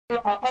What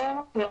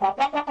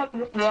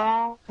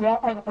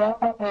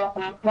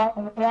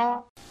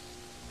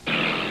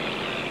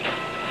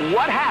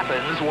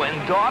happens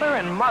when daughter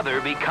and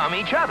mother become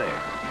each other?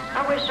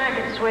 I wish I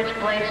could switch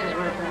places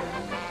with them.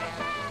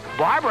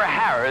 Barbara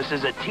Harris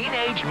is a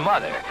teenage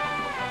mother,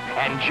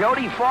 and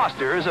Jodie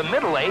Foster is a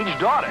middle-aged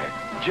daughter.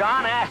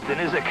 John Astin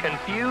is a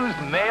confused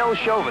male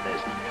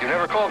chauvinist. You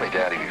never called me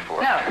Daddy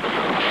before. No.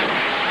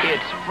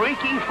 It's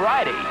Freaky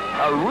Friday,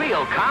 a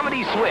real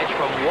comedy switch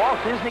from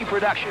Walt Disney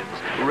Productions,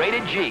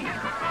 rated G.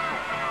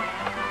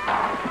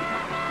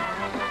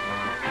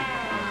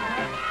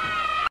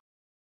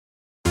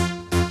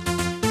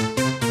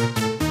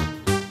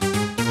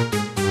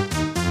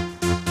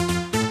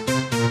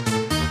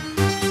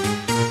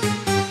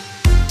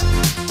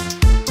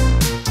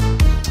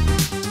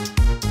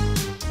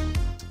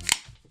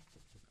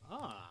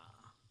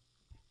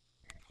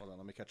 Hold on,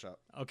 let me catch up.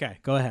 Okay,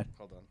 go ahead.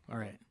 Hold on. All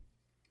right.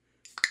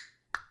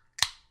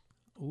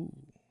 Ooh.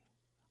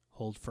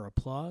 Hold for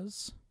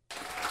applause.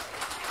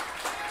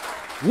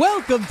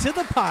 Welcome to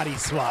the Potty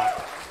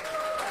Swap.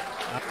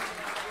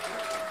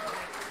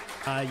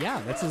 Yeah,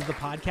 this is the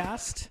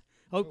podcast.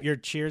 Oh, your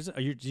cheers.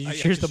 Did you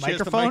cheers the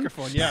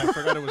microphone? Yeah, I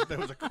forgot there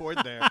was a cord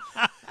there.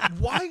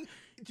 Why?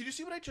 Did you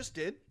see what I just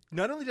did?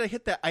 Not only did I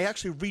hit that, I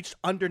actually reached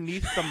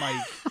underneath the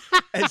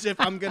mic as if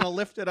I'm going to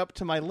lift it up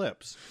to my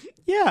lips.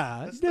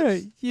 Yeah.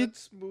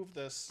 Let's move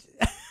this.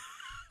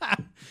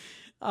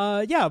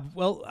 Yeah,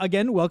 well,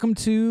 again, welcome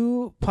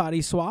to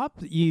Potty Swap,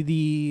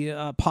 the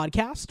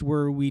podcast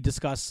where we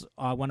discuss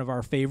one of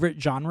our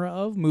favorite genre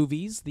of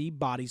movies, the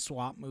body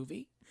swap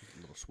movie.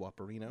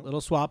 Little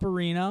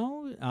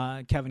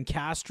Swapperino. Kevin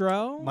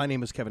Castro. My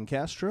name is Kevin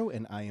Castro,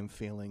 and I am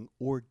feeling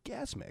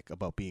orgasmic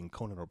about being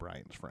Conan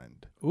O'Brien's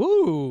friend.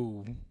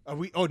 Ooh. Are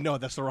we? Oh, no,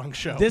 that's the wrong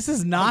show. This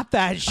is not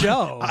that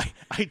show.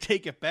 I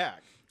take it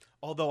back.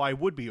 Although I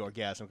would be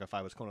orgasmic if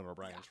I was Conan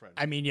O'Brien's friend.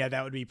 I mean, yeah,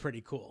 that would be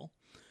pretty cool.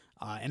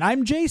 And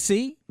I'm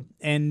JC,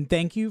 and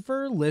thank you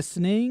for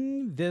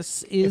listening.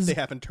 This is... If they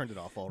haven't turned it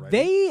off already.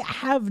 They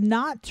have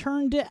not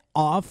turned it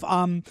off.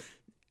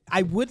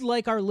 I would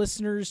like our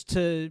listeners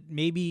to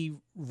maybe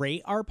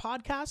rate our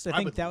podcast. I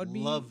think that would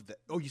be... love that.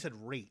 Oh, you said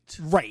rate.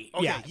 Right.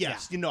 Okay, yeah.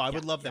 yes. Yeah, I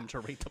would love them to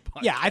rate the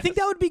podcast. Yeah, I think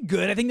that would be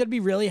good. I think that'd be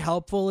really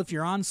helpful if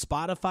you're on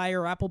Spotify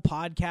or Apple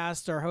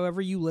Podcasts or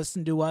however you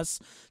listen to us.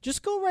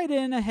 Just go right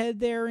in ahead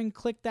there and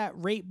click that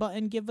rate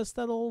button. Give us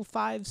that little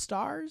 5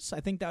 stars. I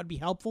think that would be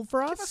helpful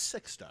for us. Give us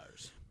 6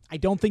 stars. I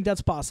don't think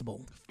that's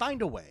possible.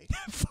 Find a way.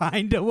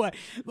 Find a way.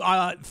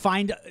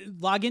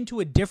 Log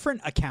into a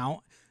different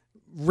account.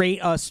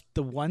 Rate us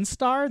the 1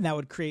 star, and that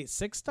would create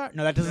 6 stars.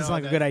 No, that doesn't sound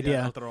like a good idea.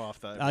 Yeah, I'll throw off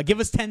that. Give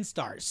us 10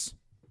 stars.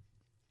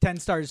 10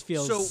 stars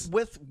feels... So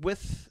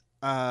with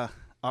our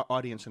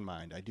audience in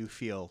mind, I do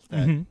feel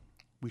that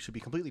we should be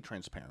completely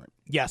transparent.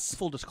 Yes.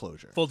 Full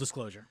disclosure. Full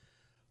disclosure.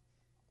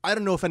 I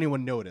don't know if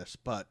anyone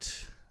noticed,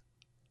 but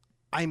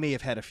I may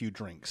have had a few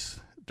drinks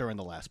during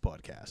the last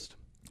podcast.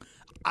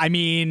 I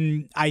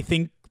mean, I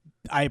think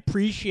I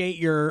appreciate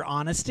your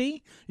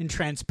honesty and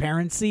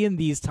transparency in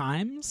these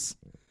times.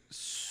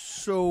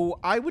 So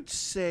I would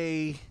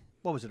say,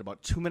 what was it,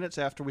 about 2 minutes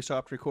after we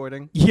stopped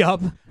recording? Yup.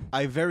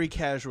 I very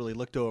casually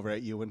looked over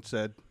at you and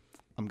said,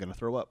 I'm going to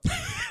throw up.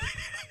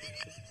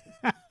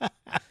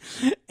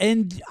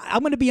 And I'm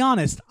going to be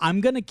honest, I'm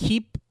going to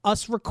keep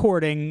us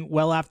recording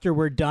well after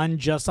we're done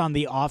just on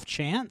the off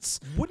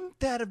chance. Wouldn't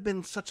that have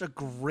been such a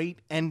great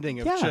ending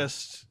of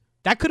just...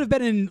 That could have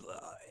been in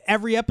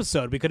every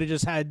episode. We could have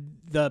just had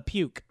the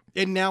puke.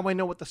 And now I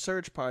know what the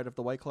surge part of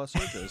the White Claw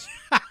Surge is.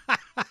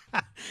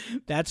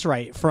 That's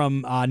right.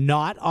 From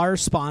not our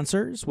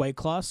sponsors, White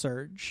Claw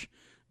Surge.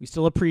 We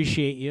still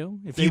appreciate you.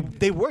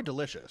 They were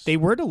delicious. They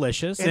were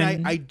delicious.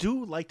 And I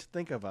do like to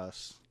think of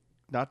us,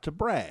 not to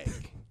brag,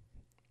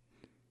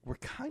 we're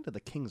kind of the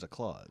kings of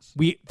claws.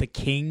 The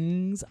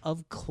kings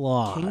of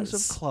claws. Kings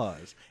of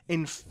claws.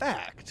 In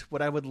fact,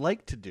 what I would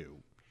like to do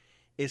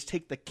is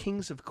take the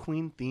Kings of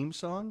Queen theme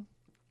song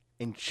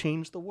and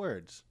change the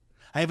words.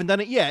 I haven't done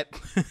it yet.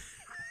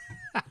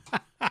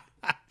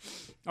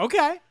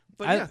 Okay.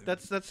 But yeah,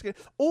 that's good.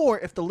 Or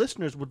if the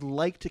listeners would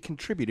like to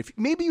contribute, if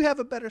maybe you have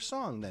a better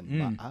song than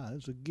My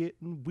eyes are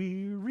getting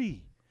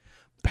weary,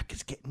 back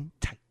is getting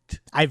tight.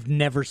 I've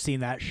never seen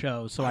that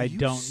show, so I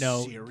don't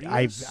know.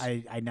 Serious?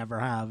 I never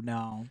have,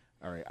 no.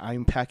 All right,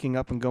 I'm packing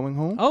up and going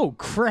home. Oh,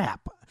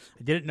 crap.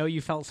 I didn't know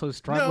you felt so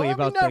strongly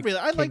about not the really.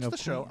 I King liked of the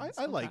show. Queens.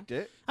 I liked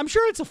it. I'm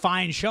sure it's a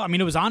fine show. I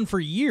mean, it was on for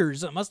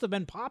years. It must have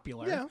been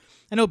popular. Yeah.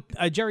 I know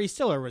Jerry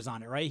Stiller was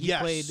on it, right? He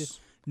Yes. played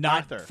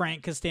not Arthur.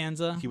 Frank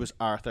Costanza. He was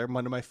Arthur.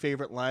 One of my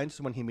favorite lines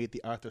is when he made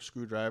the Arthur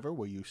screwdriver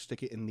where you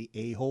stick it in the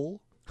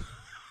a-hole.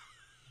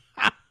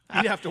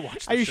 You'd have to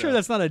watch the Are you show. sure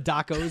that's not a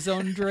Doc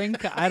Ozone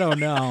drink? I don't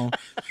know.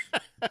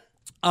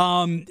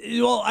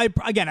 Well, I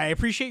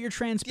appreciate your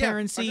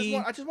transparency.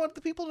 I just want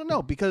the people to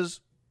know because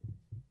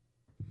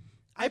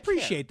I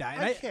appreciate care.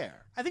 that. I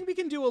care. I think we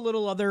can do a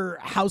little other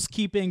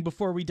housekeeping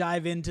before we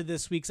dive into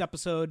this week's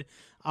episode.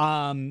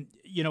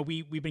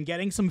 We've been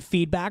getting some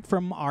feedback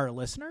from our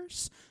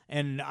listeners,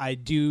 and I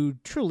do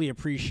truly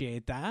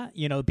appreciate that.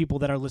 People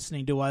that are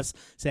listening to us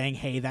saying,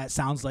 hey, that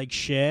sounds like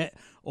shit,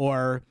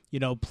 or,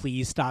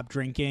 please stop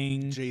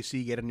drinking.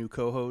 JC, get a new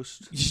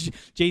co-host.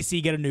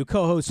 JC, get a new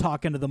co-host,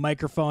 talk into the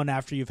microphone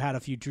after you've had a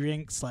few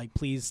drinks. Like,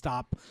 please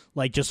stop,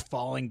 just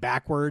falling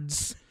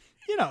backwards.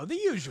 The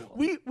usual.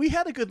 We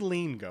had a good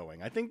lean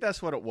going. I think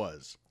that's what it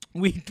was.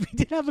 We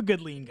did have a good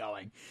lean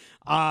going.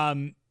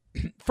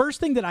 First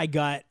thing that I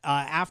got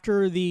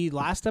after the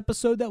last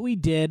episode that we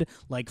did,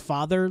 Like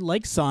Father,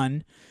 Like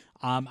Son,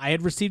 I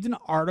had received an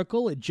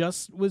article. It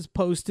just was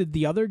posted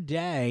the other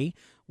day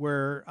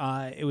where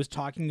it was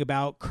talking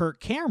about Kirk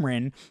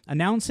Cameron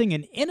announcing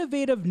an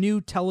innovative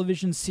new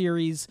television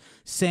series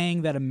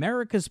saying that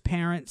America's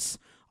parents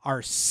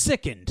are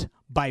sickened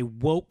by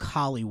woke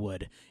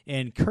Hollywood,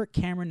 and Kirk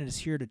Cameron is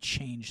here to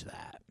change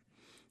that.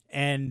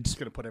 And it's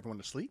going to put everyone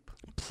to sleep?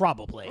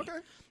 Probably. Okay.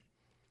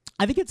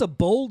 I think it's a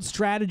bold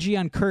strategy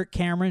on Kirk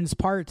Cameron's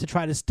part to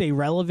try to stay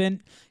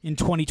relevant in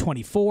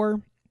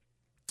 2024,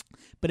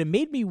 but it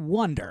made me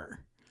wonder.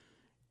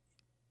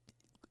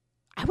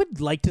 I would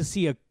like to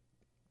see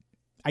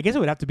I guess it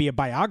would have to be a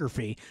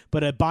biography,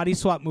 but a body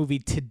swap movie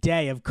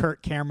today of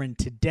Kirk Cameron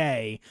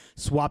today,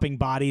 swapping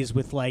bodies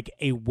with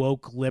a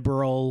woke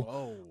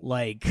liberal.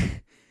 Whoa.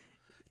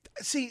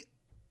 See,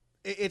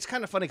 it's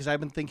kind of funny because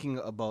I've been thinking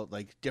about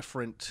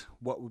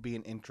what would be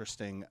an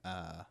interesting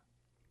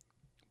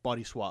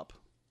body swap,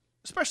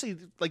 especially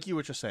like you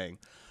were just saying.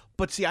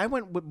 But see, I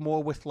went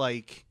more with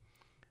a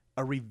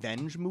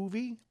revenge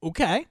movie.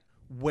 Okay.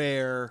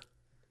 Where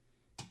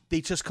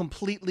they just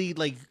completely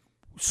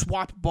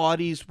swap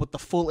bodies with the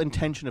full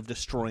intention of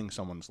destroying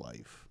someone's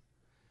life.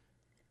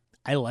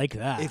 I like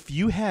that. If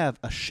you have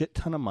a shit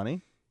ton of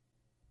money,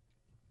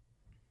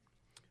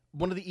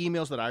 one of the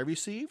emails that I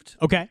received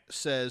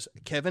says,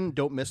 Kevin,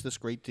 don't miss this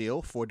great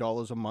deal,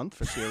 $4 a month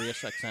for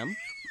Sirius XM.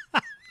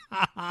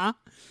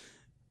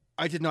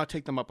 I did not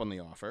take them up on the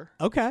offer.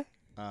 Okay.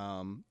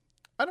 I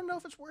don't know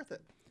if it's worth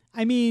it.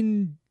 I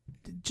mean,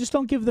 just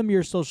don't give them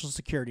your social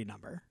security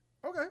number.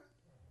 Okay.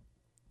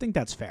 I think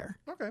that's fair.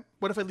 Okay.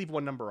 What if I leave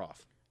one number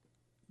off?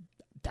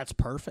 That's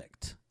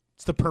perfect.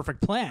 It's the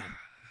perfect plan.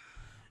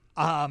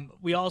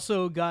 We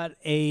also got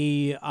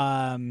a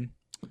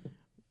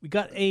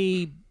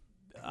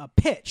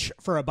pitch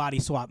for a body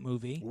swap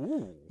movie.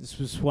 Ooh. This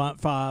was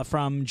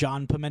from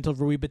John Pimento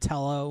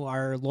Ruibatello,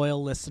 our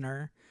loyal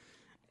listener.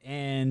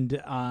 And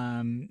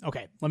I'm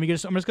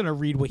just going to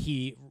read what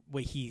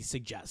he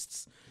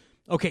suggests.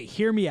 Okay,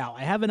 hear me out.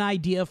 I have an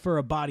idea for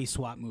a body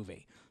swap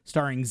movie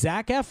starring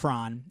Zac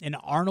Efron and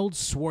Arnold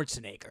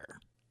Schwarzenegger.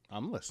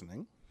 I'm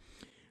listening.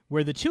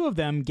 Where the two of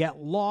them get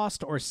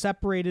lost or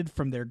separated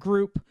from their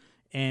group,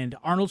 and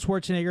Arnold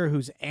Schwarzenegger,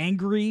 who's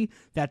angry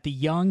that the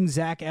young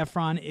Zac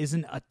Efron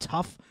isn't a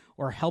tough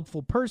or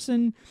helpful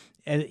person,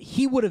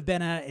 he would have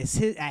been at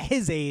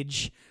his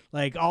age,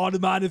 oh,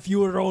 man,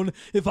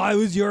 if I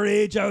was your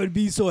age, I would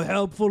be so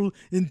helpful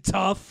and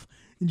tough,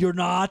 and you're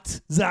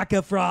not, Zac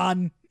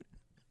Efron.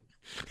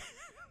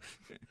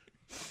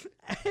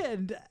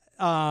 And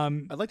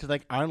I'd like to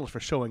thank Arnold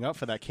for showing up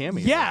for that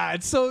cameo. Yeah,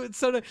 it's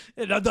the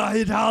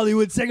hit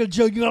Hollywood single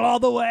chugging all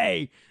the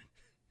way.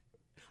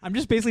 I'm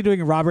just basically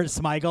doing Robert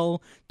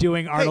Smigel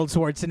doing Arnold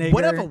Schwarzenegger.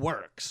 Whatever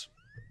works.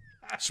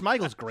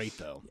 Smigel's great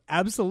though.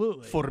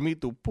 Absolutely. For me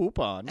to poop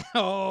on.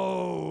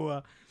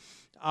 Oh.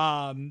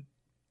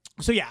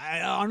 So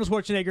yeah, Arnold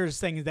Schwarzenegger's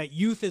thing is that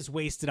youth is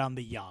wasted on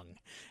the young.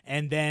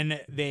 And then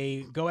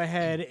they go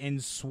ahead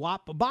and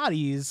swap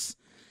bodies,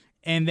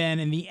 and then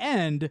in the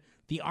end,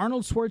 the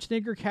Arnold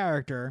Schwarzenegger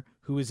character,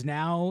 who is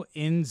now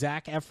in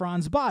Zac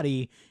Efron's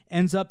body,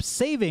 ends up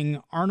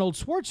saving Arnold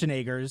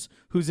Schwarzenegger's,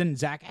 who's in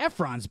Zac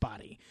Efron's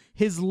body.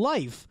 His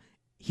life,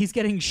 he's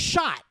getting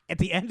shot at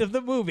the end of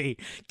the movie,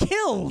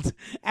 killed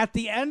at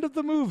the end of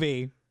the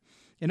movie,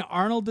 and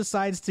Arnold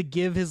decides to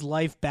give his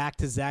life back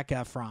to Zac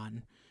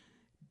Efron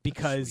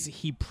because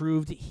he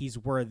proved he's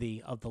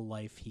worthy of the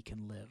life he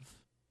can live.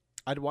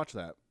 I'd watch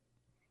that.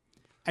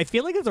 I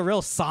feel like it's a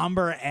real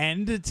somber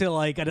end to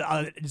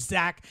a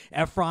Zac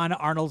Efron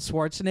Arnold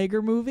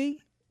Schwarzenegger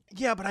movie.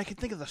 Yeah, but I could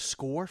think of the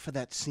score for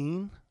that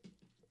scene.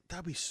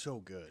 That'd be so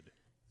good.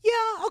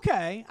 Yeah,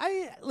 okay.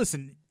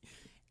 Listen,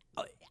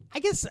 I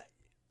guess,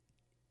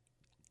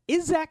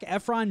 is Zac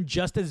Efron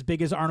just as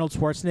big as Arnold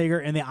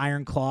Schwarzenegger in the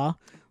Iron Claw?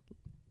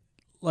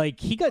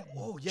 He got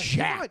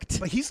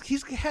jacked. But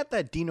he's had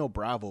that Dino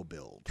Bravo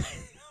build.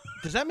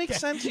 Does that make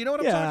sense? You know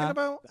what I'm talking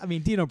about? I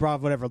mean, Dino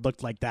Bravo never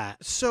looked like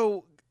that.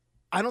 So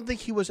I don't think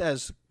he was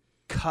as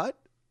cut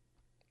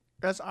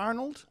as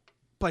Arnold,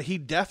 but he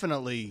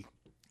definitely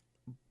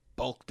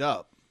bulked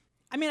up.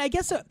 I mean, I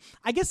guess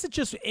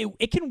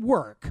it can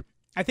work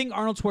I think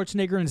Arnold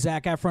Schwarzenegger and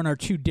Zac Efron are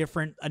two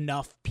different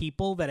enough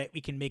people that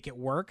we can make it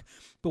work.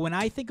 But when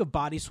I think of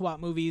body swap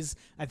movies,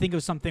 I think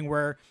of something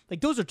where,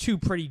 like, those are two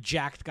pretty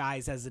jacked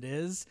guys as it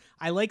is.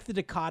 I like the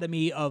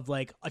dichotomy of,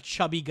 like, a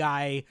chubby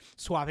guy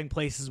swapping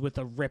places with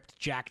a ripped,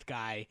 jacked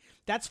guy.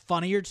 That's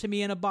funnier to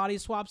me in a body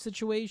swap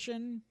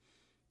situation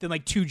than,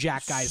 like, two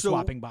jacked guys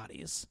swapping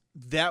bodies.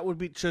 That would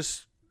be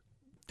just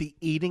the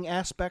eating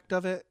aspect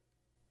of it,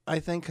 I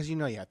think, because you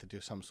have to do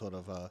some sort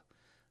of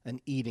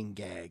an eating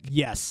gag.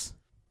 Yes.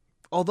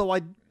 Although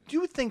I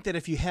do think that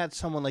if you had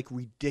someone like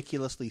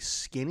ridiculously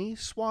skinny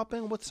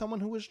swapping with someone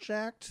who was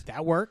jacked,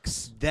 that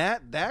works.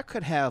 That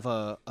could have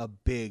a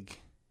big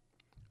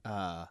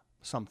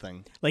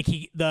something. Like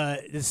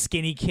the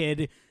skinny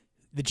kid,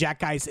 the jack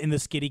guy's in the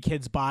skinny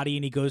kid's body,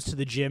 and he goes to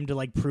the gym to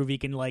like prove he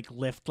can like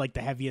lift like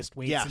the heaviest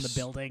weights in the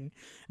building,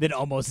 then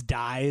almost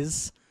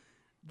dies.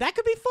 That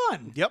could be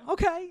fun. Yep.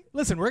 Okay.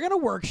 Listen, we're gonna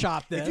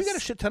workshop this. If you got a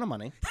shit ton of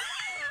money,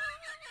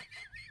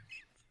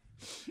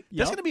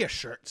 that's gonna be a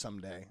shirt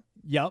someday.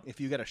 Yep. If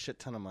you got a shit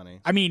ton of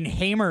money. I mean,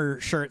 Hamer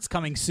shirt's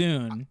coming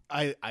soon.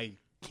 I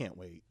can't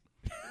wait.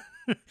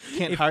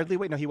 Can't hardly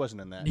wait. No, he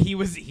wasn't in that. He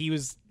was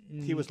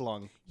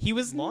long. He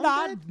was Long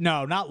not. dead?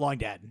 No, not long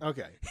dead.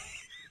 Okay.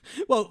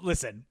 Well,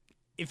 listen,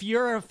 if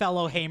you're a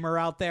fellow Hamer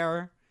out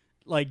there,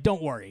 like,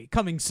 don't worry,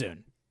 coming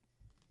soon.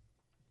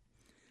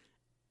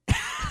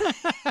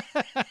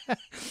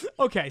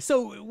 Okay,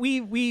 so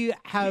we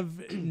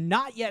have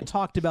not yet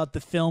talked about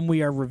the film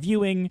we are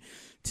reviewing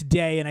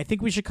today, and I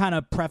think we should kind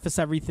of preface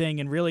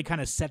everything and really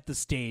kind of set the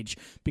stage,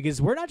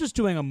 because we're not just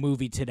doing a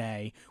movie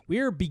today. We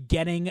are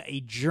beginning a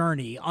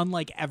journey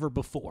unlike ever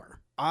before.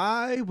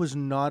 I was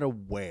not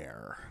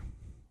aware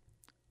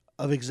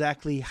of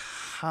exactly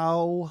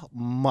how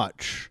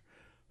much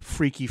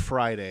Freaky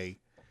Friday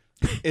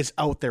is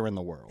out there in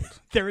the world.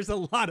 There is a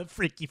lot of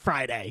Freaky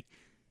Friday.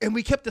 And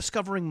we kept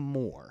discovering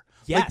more.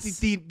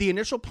 Yes. Like the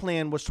initial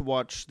plan was to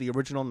watch the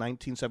original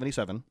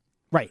 1977.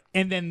 Right.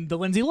 And then the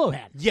Lindsay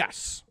Lohan.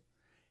 Yes.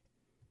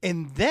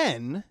 And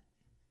then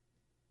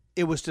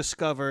it was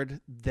discovered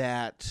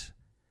that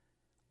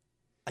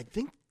I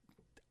think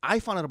I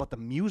found out about the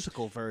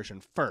musical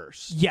version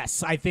first.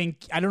 Yes, I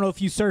don't know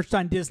if you searched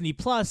on Disney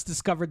Plus,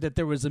 discovered that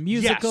there was a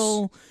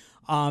musical.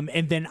 Yes.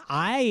 And then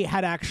I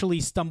had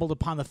actually stumbled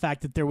upon the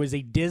fact that there was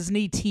a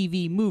Disney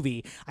TV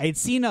movie. I had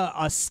seen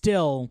a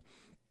still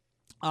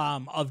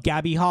of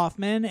Gabby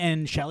Hoffman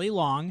and Shelley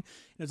Long.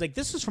 It was like,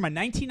 this is from a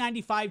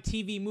 1995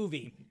 TV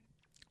movie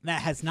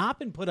that has not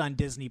been put on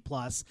Disney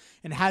Plus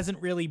and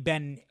hasn't really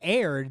been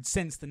aired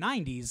since the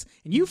 90s.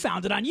 And you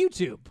found it on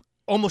YouTube.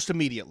 Almost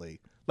immediately.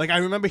 Like, I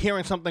remember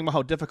hearing something about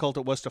how difficult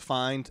it was to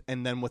find,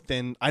 and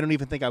then I don't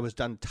even think I was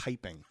done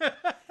typing,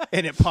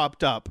 and it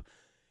popped up.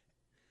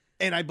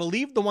 And I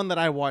believe the one that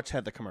I watched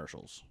had the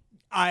commercials.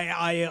 So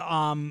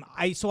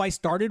I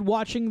started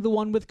watching the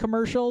one with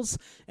commercials,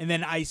 and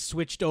then I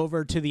switched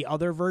over to the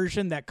other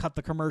version that cut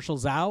the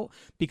commercials out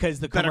because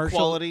the better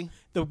quality.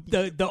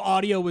 The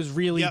audio was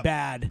really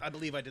bad. I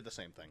believe I did the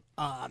same thing.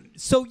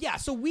 So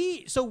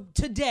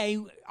today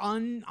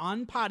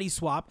on Potty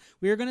Swap,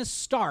 we are going to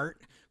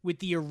start with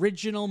the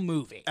original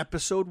movie.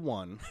 Episode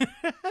 1.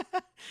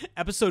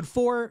 Episode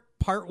 4,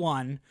 Part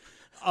 1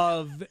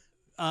 of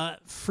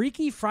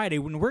Freaky Friday,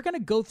 when we're going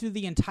to go through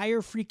the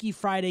entire Freaky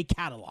Friday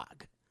catalog.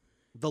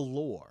 The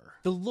lore.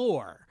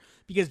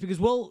 Because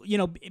we'll,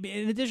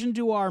 in addition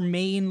to our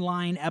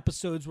mainline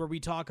episodes where we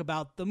talk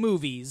about the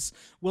movies,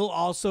 we'll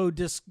also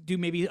just do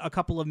maybe a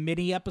couple of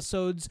mini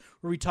episodes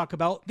where we talk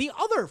about the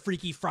other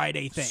Freaky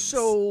Friday things.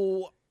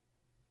 So,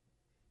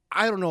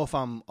 I don't know if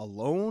I'm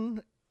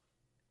alone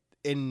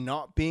in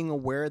not being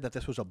aware that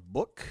this was a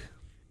book.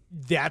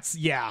 That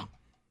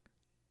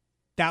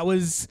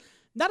was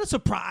not a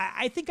surprise.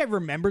 I think I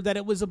remembered that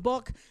it was a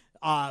book,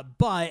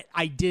 but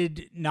I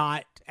did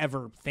not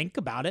ever think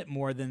about it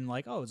more than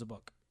like, oh, it was a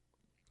book.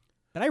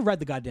 But I read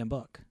the goddamn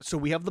book. So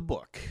we have the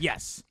book.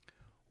 Yes.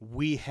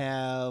 We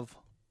have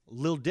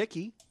Lil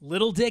Dicky.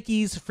 Little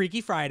Dicky's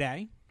Freaky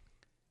Friday.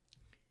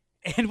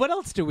 And what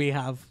else do we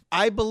have?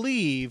 I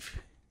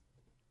believe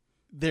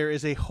there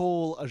is a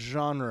whole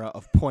genre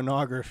of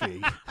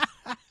pornography.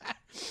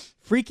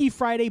 Freaky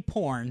Friday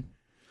porn.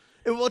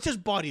 Well, it's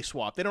just body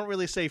swap. They don't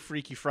really say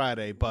Freaky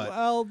Friday, but...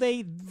 Well,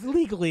 they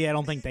legally, I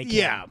don't think they can.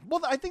 Yeah.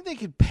 Well, I think they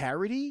could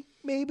parody,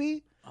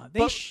 maybe.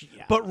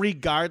 But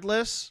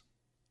regardless,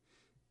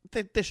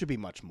 there should be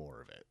much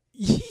more of it.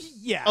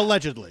 Yeah.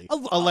 Allegedly.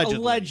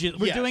 Allegedly.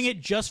 We're doing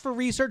it just for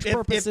research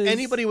purposes. If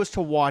anybody was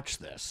to watch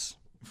this.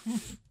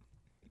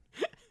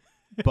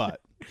 But...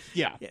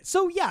 Yeah.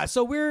 So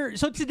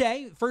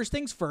today, first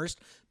things first,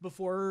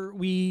 before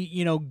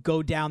we,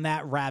 go down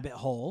that rabbit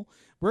hole,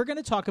 we're going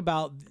to talk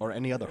about or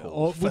any other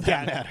hole for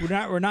that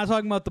matter. We're not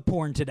talking about the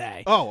porn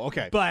today. Oh,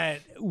 okay. But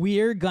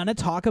we're going to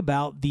talk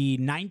about the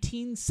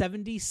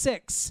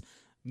 1976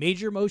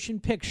 major motion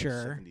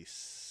picture.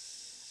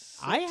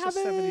 I have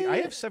it. I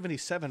have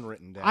 77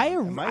 written down. I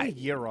Am I a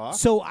year off?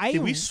 So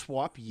did we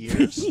swap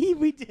years?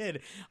 We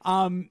did.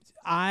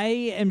 I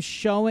am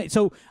showing.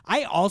 So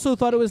I also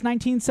thought it was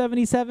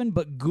 1977,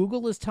 but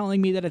Google is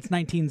telling me that it's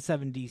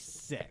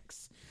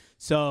 1976.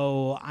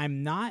 So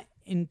I'm not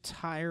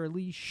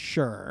entirely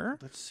sure.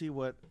 Let's see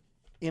what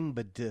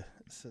IMBD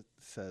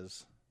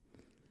says.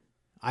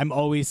 I'm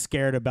always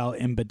scared about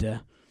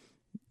IMBD.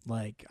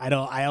 Like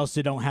I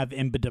also don't have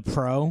IMBD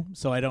Pro,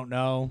 so I don't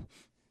know.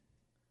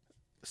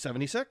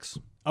 76.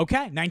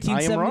 Okay,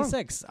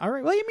 1976. All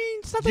right. Well, you mean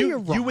it's not that you're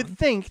wrong. You would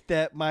think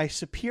that my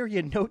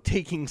superior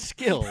note-taking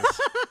skills.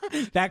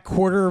 That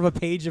quarter of a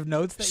page of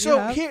notes that you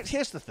have. So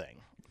here's the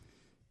thing.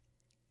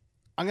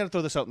 I'm going to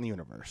throw this out in the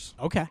universe.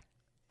 Okay.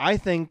 I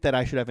think that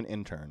I should have an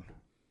intern.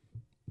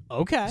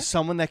 Okay.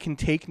 Someone that can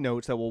take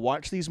notes, that will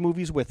watch these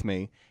movies with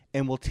me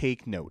and will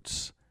take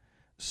notes.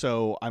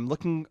 So I'm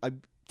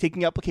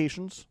taking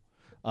applications.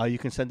 You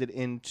can send it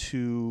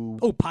into...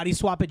 Oh,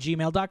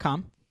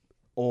 pottyswap@gmail.com.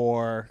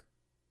 Or...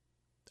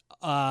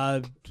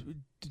 I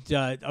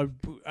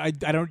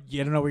don't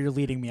know where you're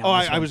leading me on.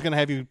 I was going to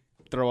have you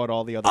throw out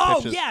all the other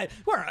pitches. Oh, yeah.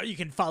 Where you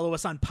can follow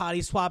us on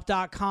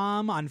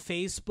pottyswap.com, on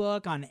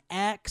Facebook, on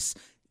X,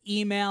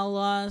 email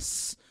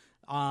us.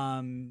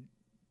 I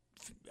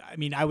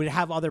mean, I would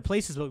have other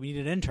places, but we need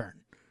an intern.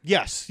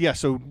 Yes.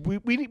 So we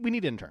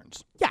need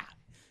interns. Yeah.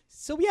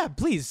 So, yeah,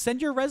 please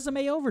send your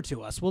resume over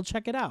to us. We'll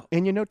check it out.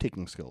 And your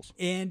note-taking skills.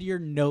 And your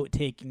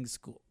note-taking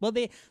school. Well,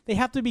 they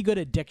have to be good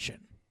at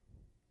diction.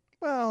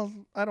 Well,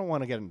 I don't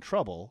want to get in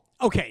trouble.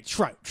 Okay,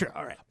 true.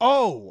 All right.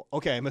 Oh,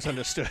 okay, I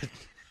misunderstood.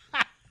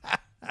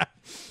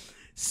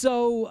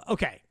 So,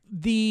 okay,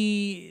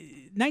 the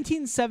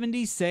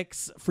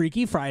 1976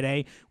 Freaky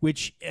Friday,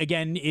 which,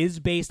 again,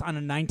 is based on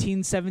a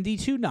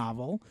 1972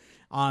 novel,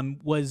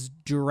 was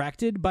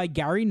directed by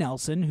Gary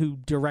Nelson, who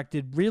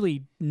directed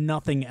really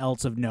nothing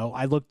else of note.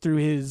 I looked through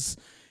his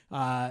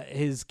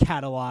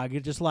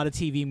catalog, just a lot of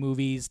TV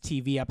movies,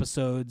 TV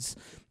episodes,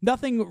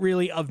 nothing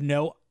really of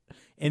note.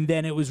 And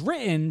then it was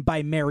written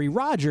by Mary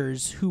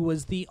Rogers, who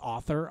was the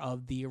author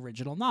of the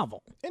original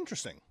novel.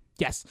 Interesting.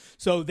 Yes.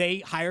 So they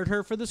hired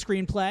her for the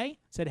screenplay,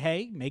 said,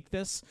 hey, make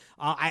this.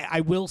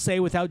 I will say,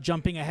 without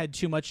jumping ahead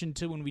too much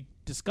into when we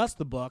discussed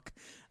the book,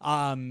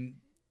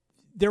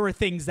 there were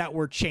things that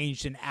were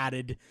changed and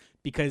added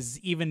because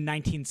even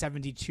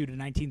 1972 to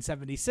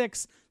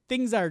 1976,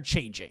 things are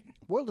changing.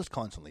 The world is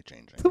constantly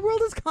changing. The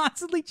world is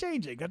constantly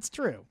changing. That's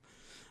true.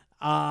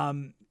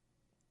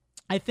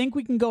 I think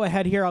we can go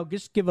ahead here. I'll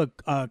just give a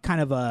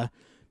kind of a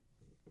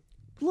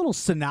little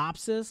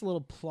synopsis, a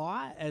little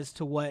plot as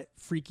to what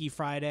Freaky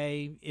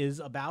Friday is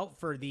about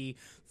for the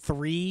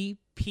 3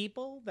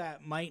 people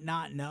that might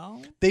not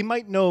know. They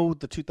might know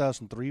the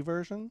 2003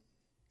 version,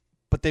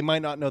 but they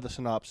might not know the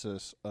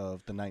synopsis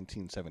of the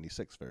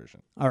 1976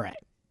 version. All right.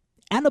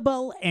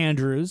 Annabelle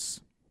Andrews,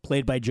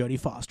 played by Jodie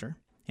Foster,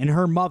 and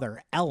her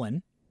mother,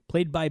 Ellen,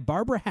 played by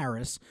Barbara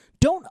Harris,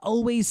 don't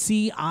always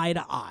see eye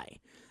to eye.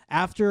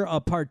 After a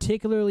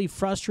particularly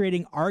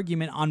frustrating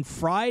argument on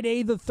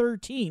Friday the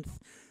 13th,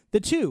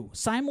 the two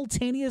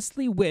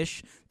simultaneously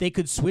wish they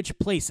could switch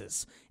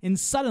places, and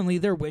suddenly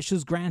their wish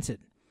is granted.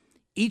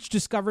 Each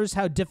discovers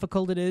how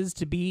difficult it is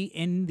to be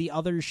in the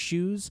other's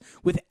shoes,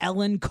 with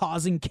Ellen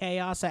causing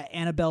chaos at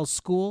Annabelle's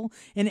school,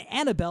 and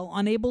Annabelle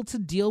unable to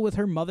deal with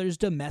her mother's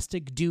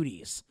domestic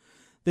duties.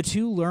 The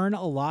two learn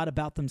a lot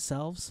about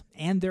themselves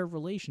and their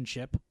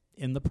relationship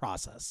in the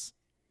process.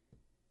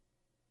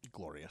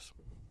 Glorious.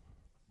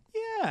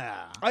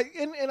 Yeah.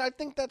 I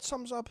think that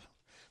sums up.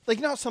 Like,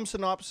 now some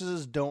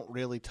synopsises don't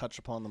really touch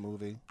upon the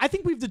movie. I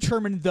think we've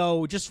determined,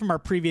 though, just from our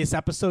previous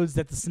episodes,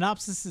 that the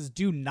synopsises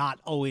do not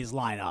always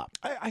line up.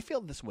 I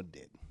feel this one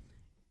did.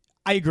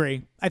 I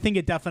agree. I think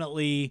it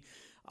definitely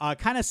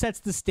kind of sets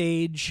the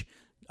stage.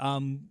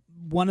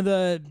 One of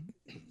the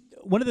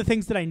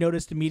things that I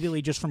noticed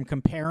immediately just from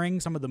comparing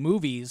some of the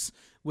movies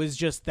was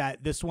just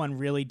that this one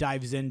really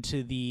dives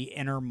into the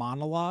inner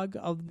monologue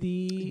of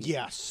the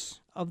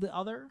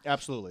other.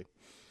 Absolutely.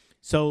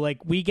 So,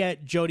 like, we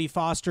get Jodie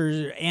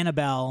Foster's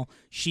Annabelle.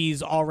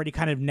 She's already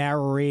kind of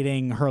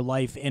narrating her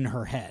life in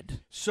her head.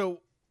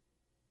 So,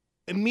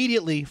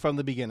 immediately from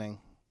the beginning.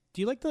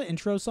 Do you like the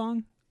intro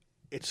song?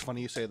 It's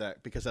funny you say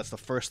that, because that's the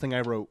first thing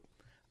I wrote.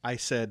 I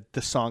said,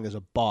 this song is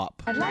a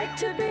bop. I'd like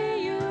to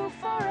be you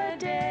for a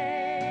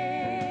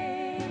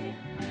day.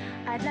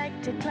 I'd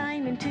like to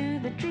climb into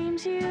the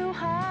dreams you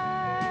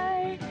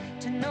hide.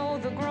 To know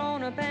the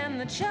grown-up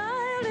and the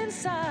child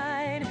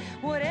inside.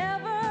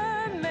 Whatever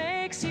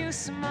makes you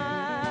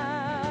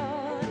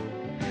smile.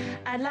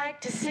 I'd like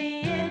to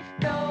see it.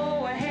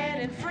 Go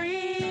ahead and free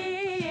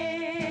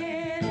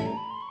it.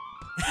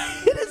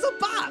 It is a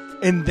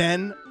bop. And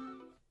then,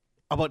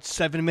 about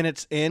 7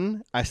 minutes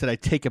in, I said, I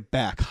take it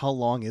back. How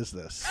long is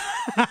this?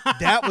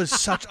 That was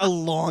such a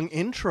long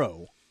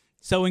intro.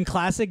 So in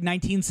classic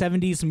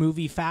 1970s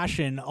movie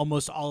fashion,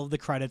 almost all of the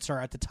credits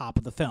are at the top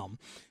of the film.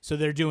 So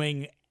they're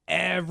doing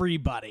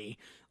everybody,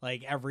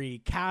 like every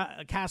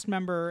cast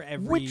member,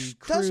 every Which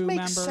crew does make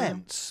member.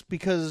 sense,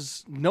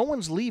 because no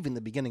one's leaving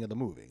the beginning of the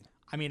movie.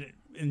 I mean,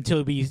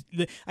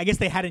 I guess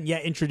they hadn't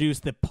yet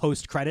introduced the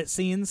post-credit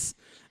scenes.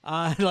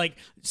 Like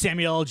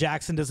Samuel L.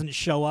 Jackson doesn't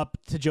show up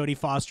to Jodie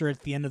Foster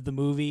at the end of the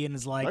movie and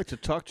is I'd like, like to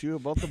talk to you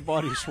about the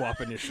body swap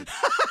initiative.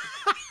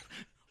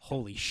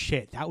 holy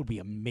shit, that would be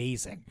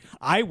amazing.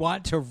 I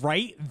want to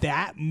write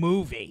that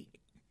movie.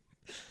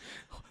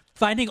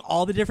 Finding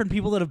all the different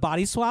people that have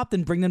body swapped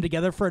and bring them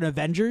together for an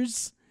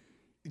Avengers.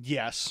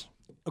 Yes.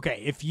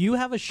 Okay, if you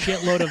have a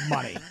shitload of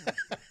money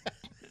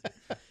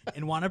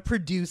and want to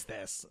produce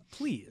this,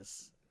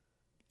 please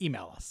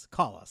email us,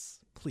 call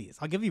us, please.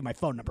 I'll give you my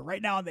phone number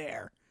right now on the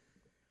air.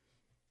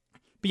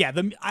 But yeah,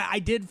 I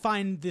did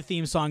find the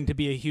theme song to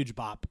be a huge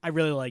bop. I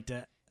really liked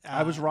it.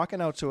 I was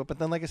rocking out to it, but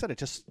then, like I said, it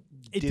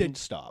didn't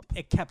stop.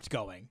 It kept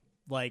going.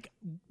 Like,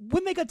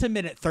 when they got to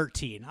minute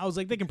 13, I was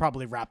like, they can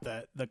probably wrap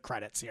the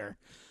credits here.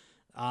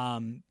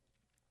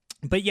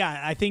 But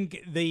yeah, I think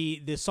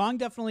the song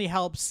definitely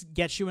helps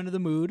get you into the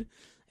mood.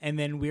 And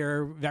then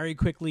we're very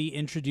quickly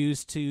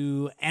introduced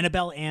to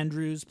Annabelle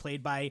Andrews,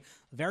 played by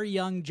very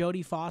young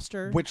Jodie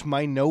Foster. Which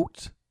my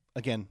note,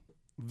 again,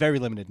 very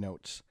limited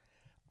notes.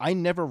 I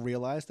never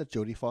realized that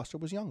Jodie Foster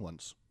was young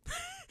once.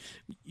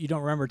 You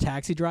don't remember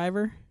Taxi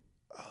Driver?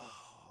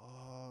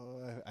 Oh,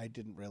 I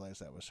didn't realize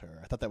that was her.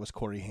 I thought that was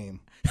Corey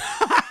Haim.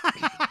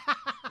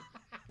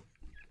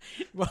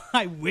 Well,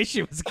 I wish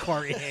it was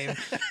Corey Haim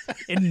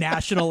in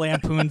National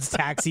Lampoon's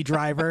Taxi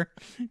Driver.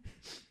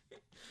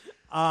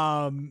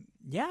 Young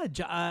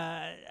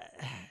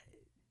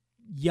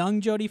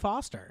Jodie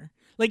Foster.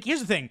 Like, here's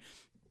the thing.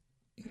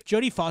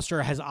 Jodie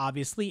Foster has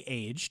obviously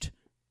aged,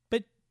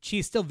 but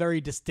she's still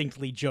very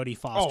distinctly Jodie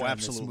Foster in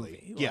this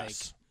movie. Yes.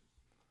 Like,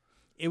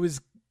 it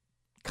was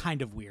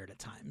kind of weird at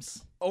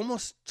times.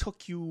 Almost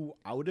took you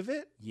out of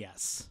it?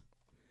 Yes.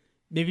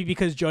 Maybe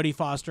because Jodie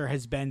Foster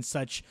has been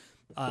such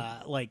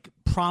like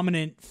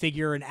prominent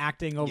figure in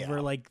acting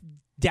over like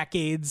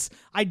decades.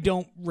 I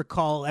don't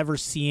recall ever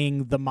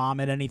seeing the mom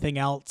in anything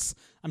else.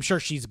 I'm sure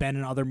she's been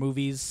in other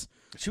movies.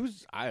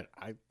 I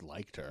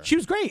liked her. She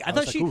was great. I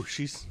thought she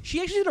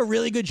actually did a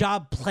really good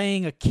job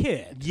playing a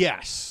kid.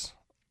 Yes.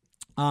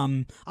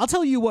 I'll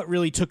tell you what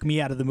really took me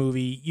out of the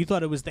movie. You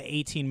thought it was the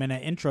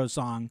 18-minute intro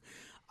song.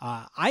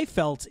 I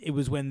felt it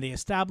was when they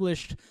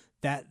established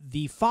that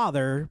the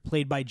father,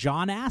 played by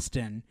John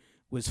Astin,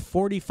 was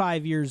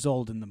 45 years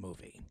old in the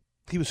movie.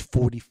 He was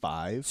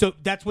 45. So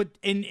that's what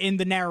in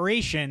the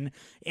narration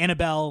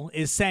Annabelle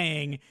is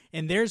saying,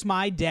 and there's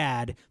my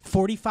dad,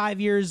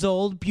 45 years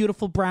old,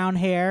 beautiful brown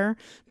hair,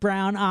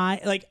 brown eye,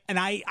 like, and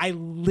I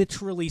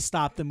literally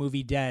stopped the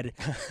movie dead.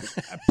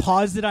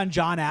 Paused it on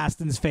John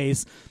Astin's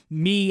face,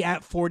 me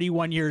at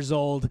 41 years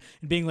old,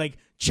 and being like,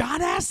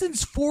 John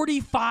Astin's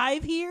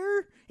 45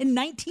 here in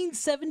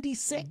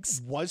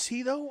 1976. Was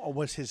he though, or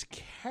was his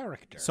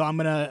character? So I'm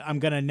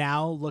gonna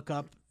now look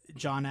up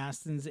John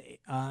Astin's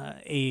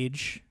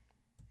age.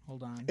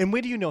 Hold on. And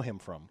where do you know him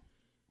from?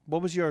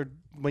 What was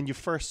when you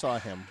first saw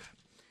him?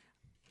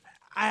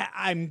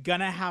 I'm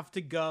gonna have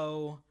to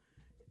go.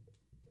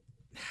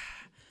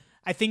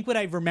 I think what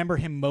I remember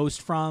him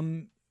most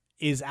from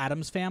is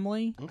Addams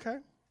Family. Okay.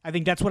 I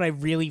think that's what I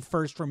really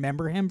first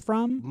remember him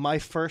from. My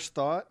first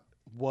thought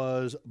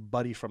was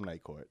Buddy from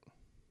Night Court.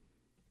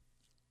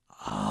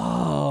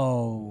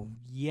 Oh,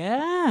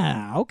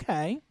 yeah.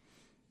 Okay.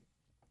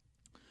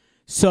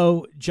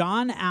 So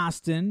John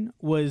Astin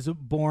was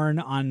born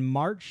on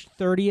March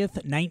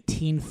 30th,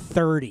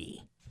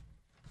 1930.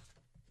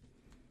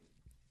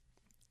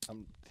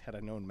 Had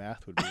I known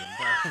math would be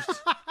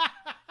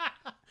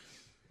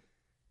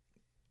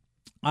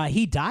involved.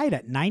 He died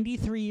at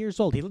 93 years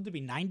old. He lived to be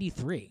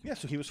 93. Yeah,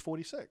 so he was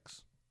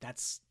 46.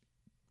 That's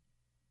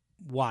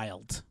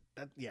wild.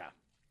 Yeah.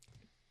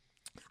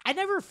 I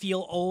never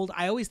feel old.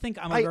 I always think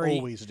I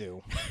always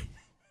do.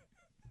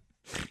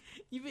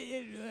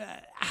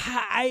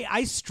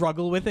 I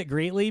struggle with it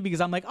greatly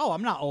because I'm like, oh,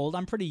 I'm not old.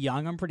 I'm pretty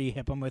young. I'm pretty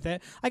hip. I'm with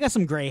it. I got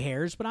some gray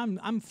hairs, but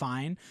I'm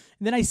fine.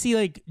 And then I see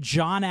like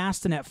John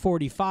Astin at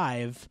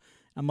 45.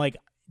 I'm like,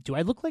 do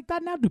I look like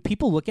that now? Do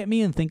people look at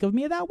me and think of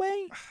me that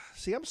way?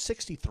 See, I'm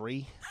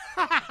 63.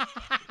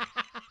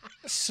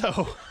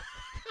 So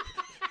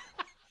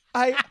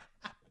I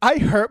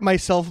hurt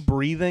myself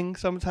breathing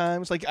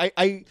sometimes. Like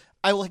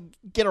I like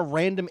get a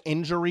random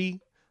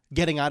injury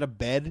getting out of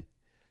bed.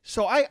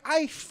 So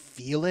I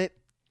feel it.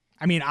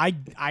 I mean,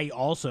 I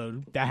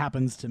also, that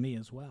happens to me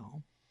as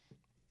well.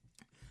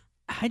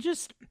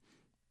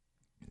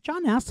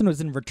 John Astin was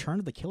in Return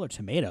of the Killer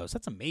Tomatoes.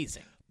 That's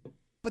amazing.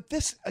 But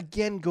this,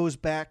 again, goes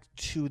back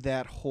to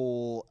that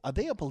whole, are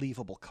they a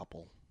believable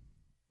couple?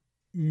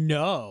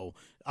 No.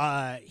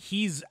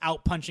 He's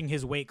out punching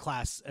his weight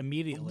class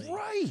immediately.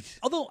 Right.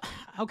 Although,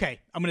 okay,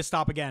 I'm going to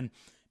stop again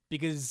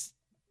because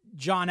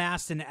John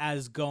Astin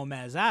as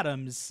Gomez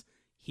Addams,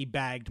 he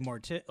bagged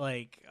more,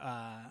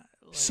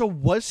 so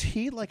was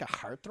he like a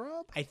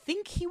heartthrob? I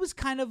think he was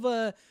kind of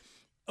a,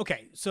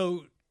 okay,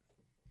 so.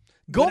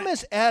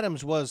 Gomez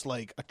Addams was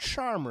like a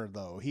charmer,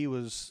 though. He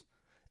was,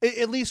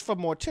 at least for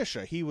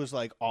Morticia, he was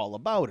like all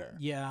about her.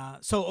 Yeah.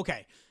 So,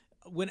 okay.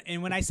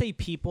 when I say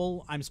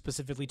people, I'm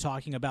specifically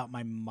talking about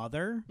my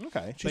mother.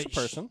 Okay, she's a But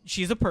person.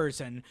 She's a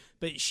person,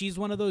 but she's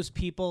one of those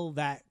people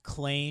that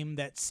claim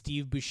that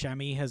Steve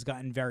Buscemi has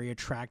gotten very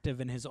attractive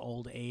in his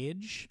old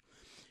age.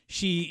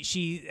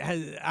 She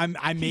has.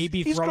 I may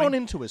be He's throwing, grown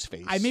into his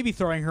face. I may be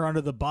throwing her under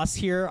the bus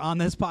here on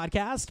this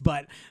podcast,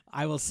 but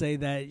I will say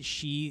that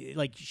she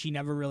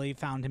never really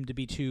found him to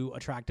be too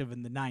attractive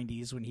in the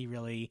 90s when he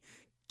really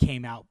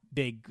came out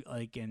big,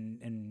 like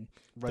in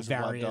the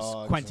Reservoir various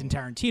Dogs Quentin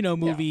and- Tarantino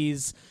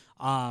movies.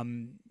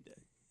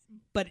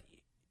 But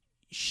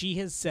she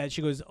has said,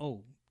 she goes,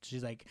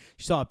 she's like,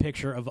 she saw a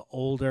picture of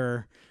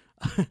older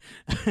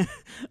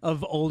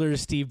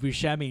Steve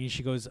Buscemi, and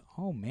she goes,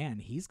 oh man,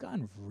 he's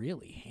gotten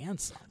really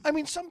handsome. I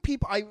mean, some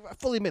people. I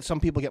fully admit some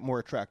people get more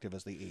attractive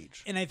as they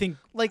age. And I think,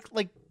 Like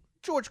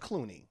George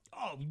Clooney,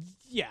 oh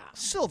yeah,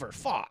 Silver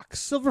Fox,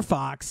 Silver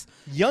Fox.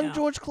 young Yeah.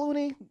 George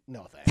Clooney.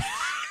 No thanks.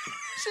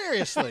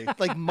 Seriously,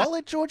 like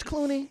mullet George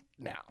Clooney.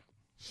 No.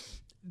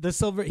 The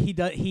silver,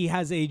 he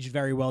has aged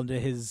very well into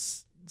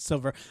his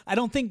silver. I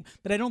don't think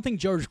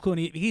George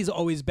Clooney, he's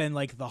always been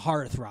like the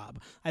heartthrob.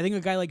 I think a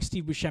guy like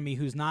Steve Buscemi,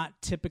 who's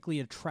not typically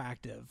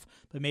attractive,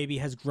 but maybe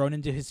has grown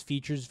into his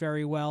features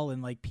very well,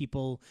 and like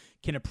people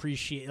can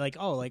appreciate, like,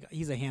 oh, like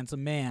he's a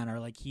handsome man, or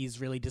like he's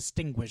really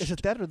distinguished. Is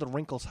it that or the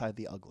wrinkles hide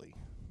the ugly?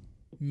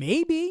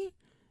 Maybe.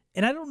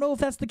 And I don't know if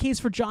that's the case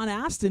for John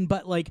Astin,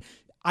 but like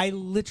I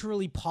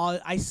literally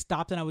paused. I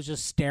stopped and I was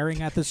just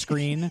staring at the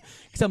screen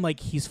because I'm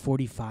like, he's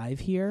 45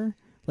 here.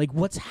 Like,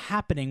 what's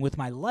happening with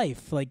my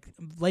life? Like,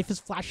 life is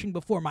flashing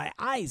before my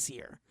eyes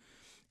here.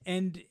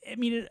 And I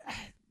mean,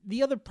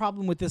 the other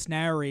problem with this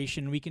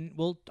narration,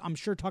 we'll I'm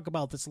sure talk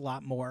about this a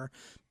lot more,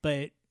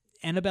 but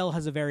Annabelle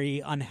has a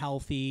very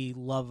unhealthy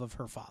love of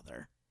her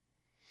father.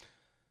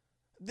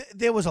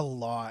 There was a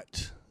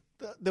lot.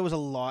 There was a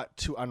lot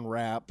to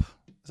unwrap.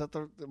 Is that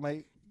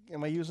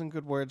am I using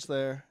good words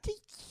there?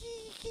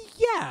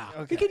 Yeah,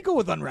 Okay. we could go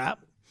with unwrap.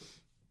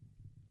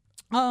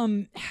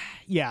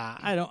 Yeah,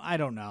 I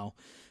don't know.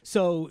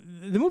 So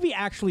the movie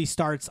actually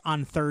starts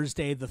on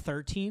Thursday the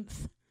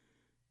 13th,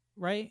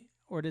 right?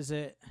 Or does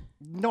it?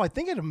 No, I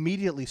think it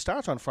immediately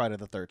starts on Friday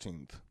the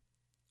 13th.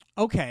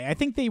 Okay, I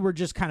think they were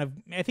just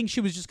I think she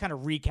was just kind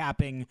of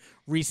recapping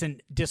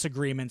recent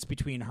disagreements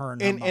between her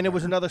and her And it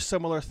was mother. another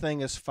similar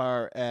thing as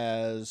far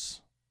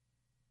as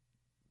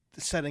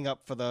setting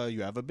up for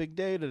you have a big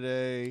day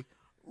today.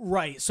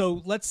 Right.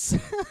 So let's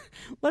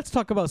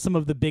talk about some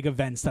of the big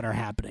events that are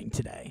happening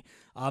today.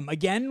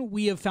 Again,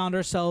 we have found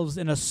ourselves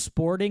in a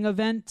sporting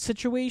event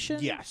situation.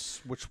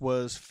 Yes, which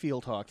was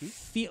field hockey.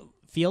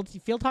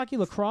 Field hockey,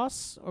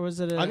 lacrosse, or was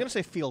it? I'm going to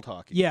say field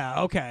hockey.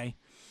 Yeah. Okay.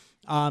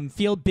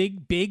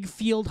 Big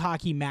field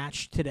hockey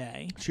match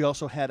today. She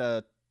also had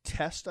a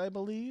test, I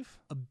believe.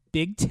 A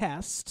big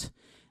test.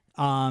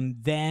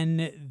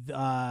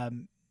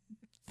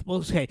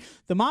 Okay,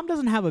 the mom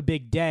doesn't have a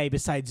big day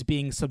besides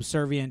being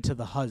subservient to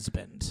the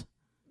husband.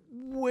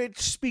 Which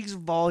speaks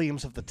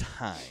volumes of the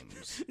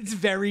times. It's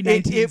very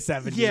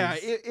 1970s.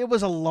 It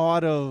was a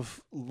lot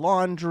of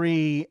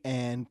laundry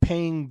and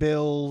paying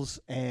bills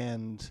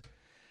and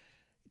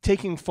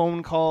taking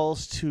phone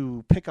calls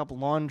to pick up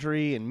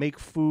laundry and make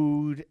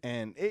food,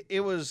 and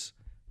it was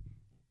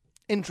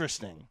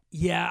interesting.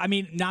 Yeah, I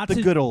mean, The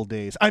good old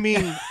days. I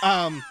mean,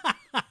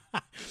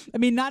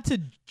 not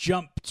to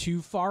jump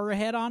too far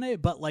ahead on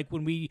it, but like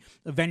when we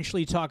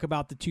eventually talk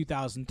about the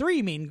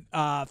 2003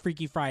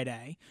 Freaky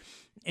Friday,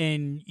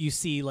 and you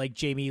see like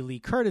Jamie Lee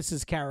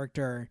Curtis's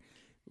character,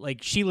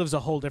 like she lives a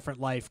whole different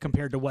life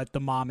compared to what the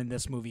mom in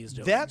this movie is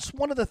doing. that's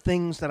one of the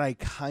things that I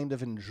kind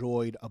of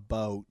enjoyed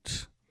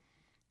about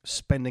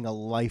spending a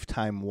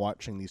lifetime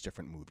watching these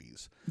different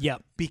movies.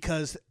 Yep.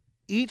 Because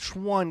each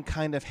one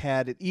kind of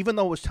had it, even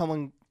though it was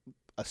telling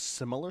a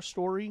similar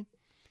story,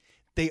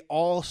 they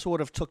all sort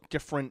of took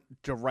different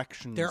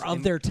directions. They're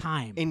of their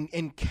time.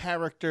 in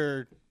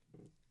character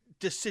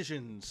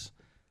decisions.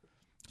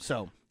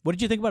 So What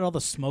did you think about all the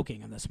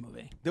smoking in this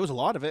movie? there was a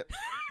lot of it.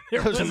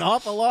 There was an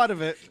awful lot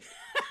of it.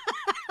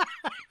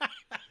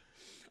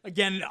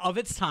 Again, of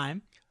its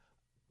time.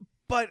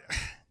 But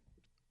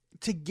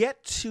to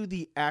get to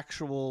the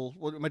actual,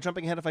 am I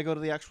jumping ahead if I go to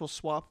the actual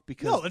swap?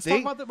 Because No, let's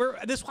talk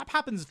about this swap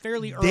happens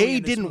fairly early. they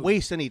in this didn't movie.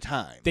 waste any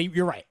time.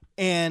 You're right.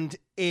 And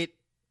it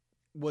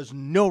was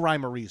no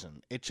rhyme or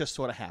reason. It just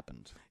sort of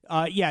happened.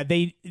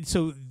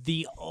 So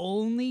the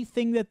only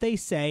thing that they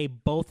say,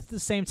 both at the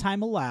same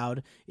time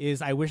aloud,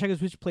 is I wish I could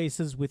switch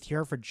places with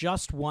her for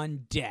just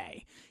one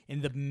day.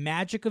 In the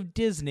magic of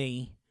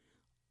Disney,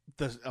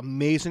 The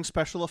amazing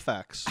special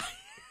effects.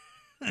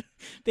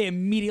 they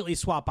immediately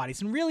swap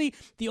bodies. And really,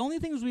 the only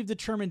things we've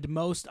determined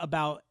most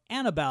about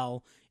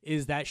Annabelle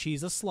is that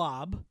she's a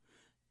slob.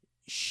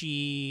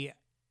 She,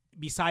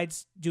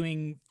 besides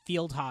doing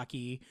field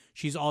hockey,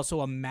 she's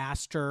also a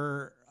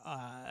master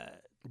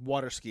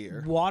Water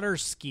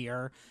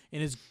skier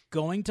and is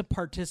going to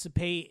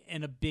participate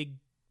in a big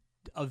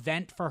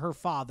event for her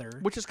father.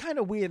 Which is kind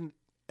of weird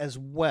as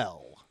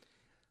well.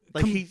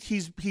 Like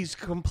he's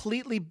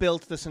completely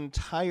built this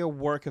entire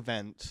work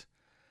event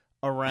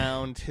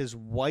around his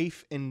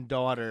wife and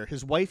daughter,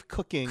 his wife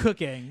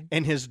cooking,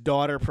 and his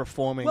daughter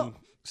performing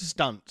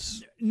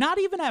stunts. Not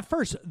even at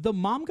first. The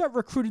mom got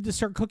recruited to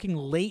start cooking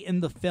late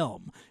in the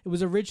film. It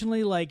was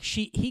originally like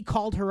he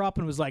called her up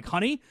and was like,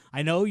 "Honey,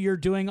 I know you're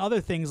doing other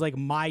things like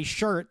my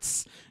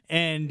shirts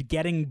and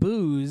getting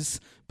booze,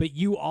 but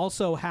you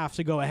also have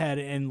to go ahead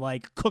and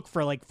like cook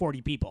for like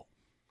 40 people."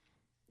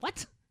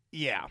 What?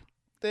 Yeah.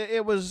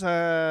 It was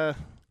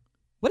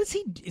What is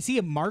he? Is he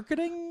a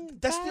marketing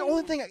That's guy? the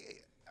only thing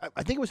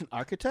I think it was an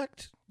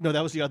architect. No,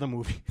 that was the other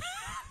movie.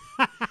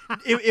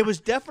 It was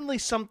definitely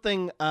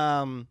something.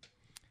 I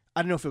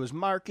don't know if it was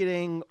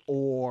marketing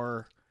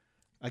or,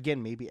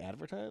 again, maybe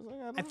advertising.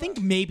 I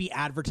think maybe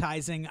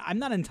advertising. I'm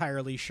not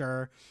entirely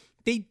sure.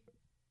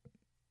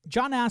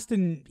 John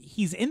Astin,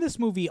 he's in this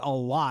movie a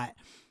lot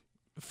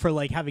for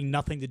like having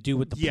nothing to do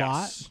with the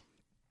plot.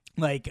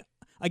 Like,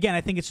 again,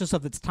 I think it's just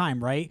of its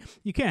time, right?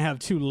 You can't have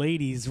two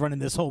ladies running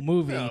this whole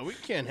movie. No, we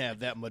can't have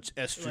that much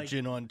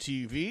estrogen on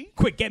TV.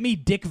 Quick, get me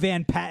Dick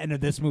Van Patten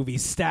of this movie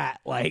stat.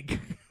 Like,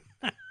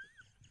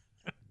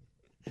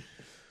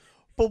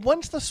 but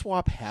once the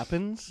swap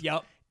happens,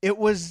 yep. it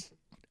was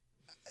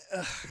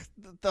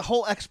the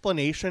whole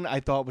explanation. I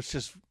thought was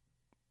just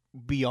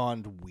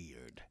beyond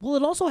weird. Well,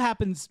 it also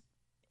happens.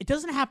 It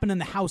doesn't happen in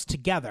the house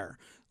together.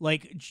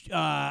 Like,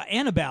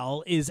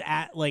 Annabelle is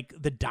at like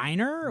the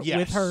diner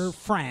with her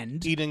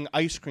friend eating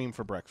ice cream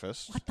for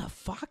breakfast. What the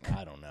fuck?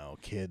 I don't know,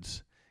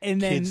 kids.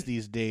 And then, kids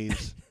these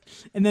days.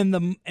 and then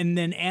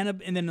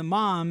the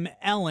mom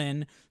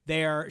Ellen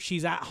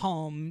she's at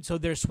home, so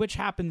their switch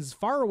happens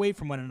far away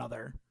from one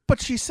another.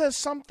 But she says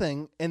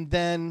something, and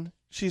then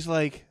she's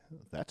like,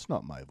 "That's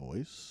not my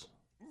voice.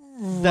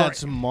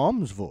 That's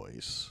Mom's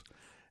voice."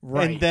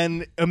 Right. And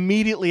then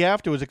immediately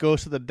afterwards, it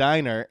goes to the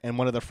diner, and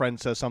one of the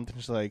friends says something.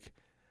 She's like,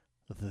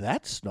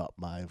 "That's not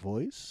my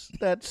voice.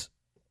 That's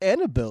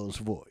Annabelle's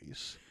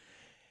voice."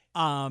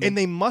 And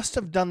they must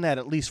have done that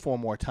at least 4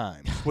 more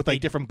times with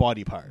like different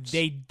body parts.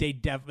 They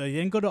definitely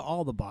didn't go to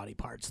all the body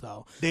parts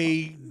though.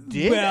 They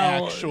did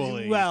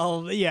actually.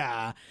 Well,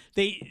 yeah.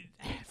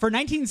 For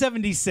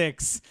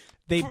 1976,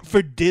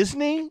 for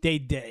Disney, they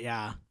did.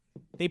 Yeah,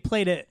 they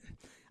played it.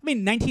 I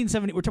mean,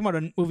 1970. We're talking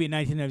about a movie in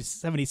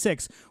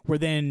 1976, where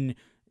then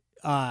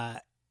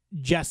Jodie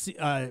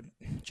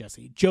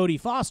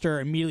Foster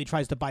immediately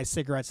tries to buy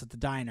cigarettes at the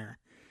diner.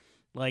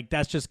 Like,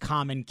 that's just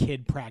common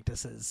kid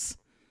practices.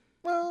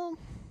 Well,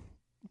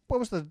 what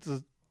was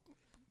the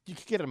you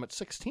could get them at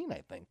 16,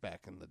 I think,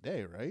 back in the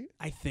day, right?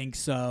 I think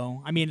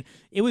so. I mean,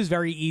 it was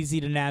very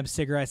easy to nab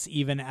cigarettes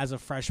even as a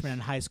freshman in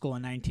high school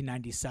in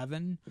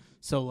 1997.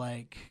 So,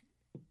 like,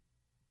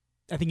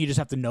 I think you just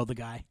have to know the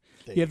guy.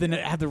 You have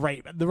to have the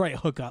right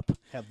hookup.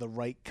 Have the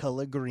right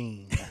color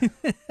green.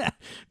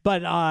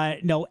 But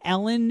no,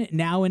 Ellen,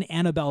 now in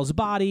Annabelle's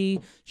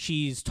body,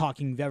 she's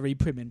talking very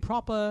prim and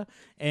proper,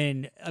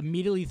 and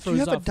immediately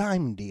throws off. You have a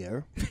dime,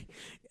 dear.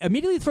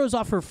 Immediately throws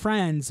off her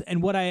friends,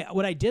 and what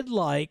I did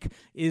like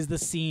is the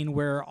scene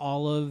where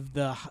all of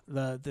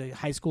the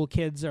high school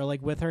kids are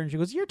like with her, and she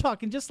goes, "You're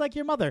talking just like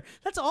your mother.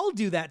 Let's all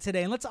do that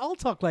today, and let's all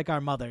talk like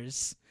our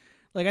mothers."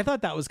 Like, I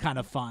thought that was kind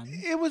of fun.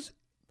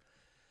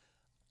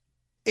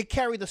 It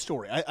carried the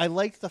story. I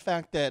liked the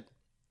fact that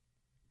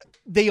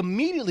they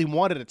immediately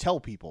wanted to tell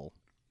people,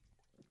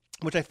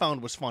 which I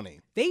found was funny.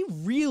 They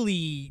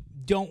really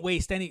don't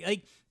waste any.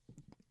 Like,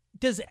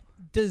 does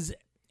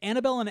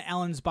Annabelle in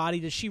Ellen's body,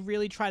 does she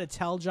really try to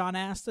tell John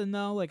Astin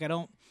though? Like, I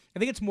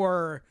think it's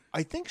more.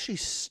 I think she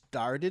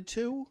started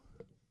to,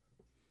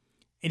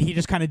 and he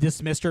just kind of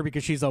dismissed her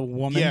because she's a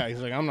woman. Yeah,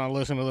 he's like, "I'm not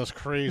listening to this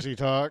crazy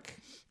talk.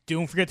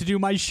 Don't forget to do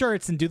my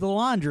shirts and do the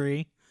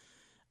laundry."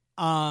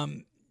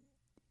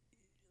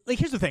 Like,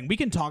 here's the thing. We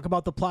can talk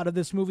about the plot of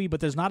this movie, but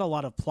there's not a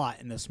lot of plot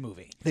in this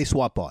movie. They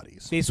swap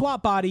bodies.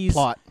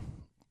 Plot.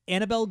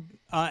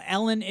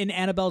 Ellen in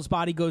Annabelle's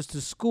body goes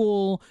to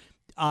school.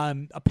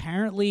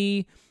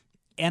 Apparently,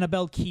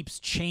 Annabelle keeps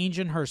change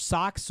in her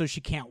socks so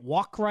she can't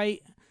walk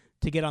right.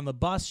 To get on the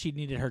bus, she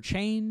needed her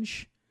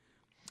change.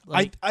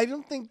 Like, I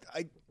don't think...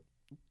 I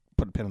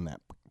put a pin on that.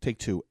 Take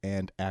 2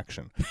 and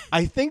action.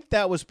 I think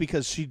that was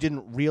because she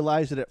didn't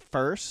realize it at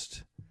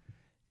first...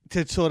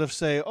 to sort of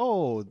say,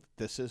 "Oh,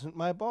 this isn't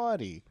my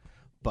body,"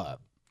 but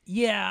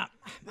yeah,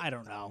 I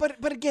don't know.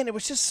 But again, it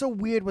was just so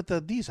weird with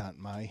these aren't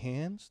my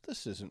hands,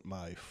 this isn't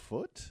my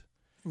foot,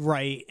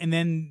 right? And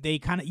then they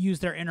kind of use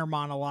their inner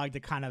monologue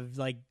to kind of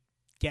like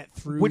get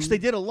through, which they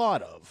did a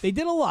lot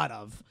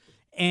of.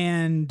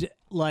 And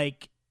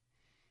like,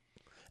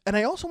 and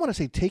I also want to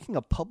say, taking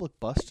a public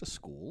bus to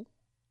school.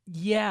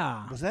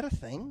 Yeah, was that a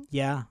thing?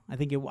 Yeah, I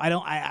think it.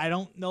 I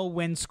don't know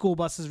when school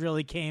buses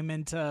really came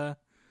into.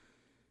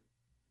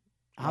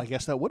 I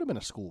guess that would have been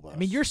a school bus. I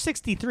mean, you're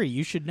 63.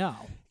 You should know.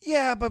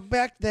 Yeah, but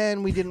back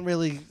then we didn't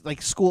really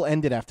school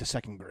ended after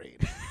 2nd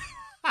grade.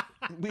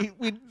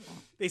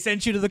 They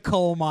sent you to the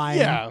coal mine.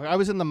 Yeah, I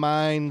was in the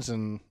mines,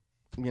 and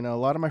a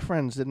lot of my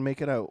friends didn't make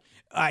it out.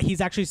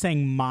 He's actually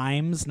saying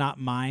mimes, not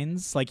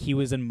mines. Like, he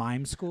was in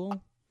mime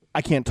school.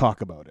 I can't talk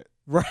about it.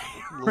 Right.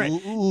 Right.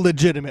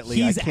 Legitimately,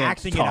 He's I can't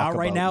acting it talk out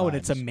right about now, and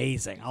it's mimes.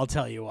 amazing. I'll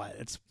tell you what,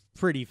 it's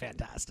pretty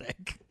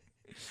fantastic.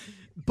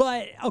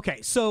 But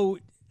okay, so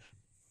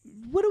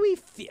what do we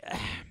feel?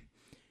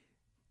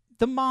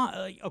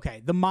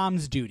 The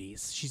mom's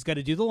duties. She's got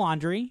to do the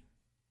laundry.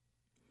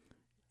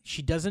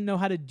 She doesn't know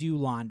how to do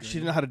laundry. She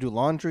didn't know how to do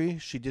laundry.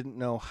 She didn't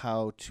know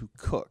how to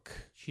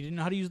cook. She didn't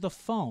know how to use the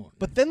phone.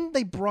 But then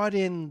they brought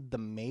in the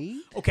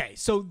maid. Okay,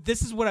 so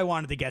this is what I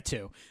wanted to get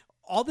to.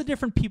 All the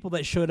different people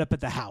that showed up at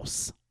the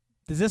house.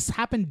 Does this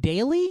happen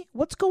daily?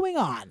 What's going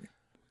on?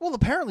 Well,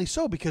 apparently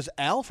so, because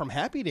Al from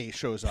Happy Days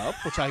shows up,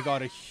 which I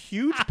got a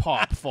huge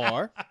pop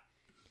for.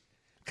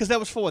 Because that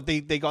was for what?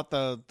 They got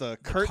the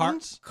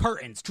curtains?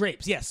 Curtains,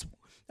 drapes, yes.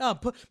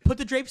 Put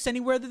the drapes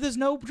anywhere that there's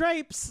no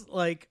drapes.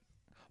 Like,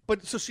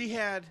 But so she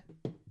had,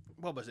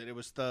 what was it? It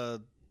was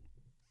the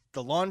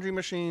laundry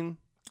machine.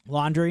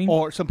 laundry.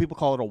 Or some people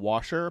call it a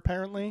washer,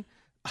 apparently.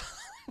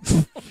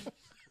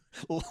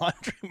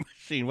 Laundry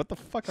machine. What the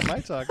fuck am I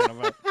talking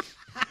about?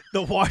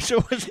 The washer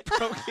was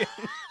broken.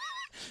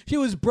 She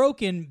was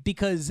broken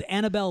because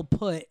Annabelle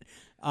put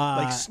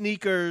Like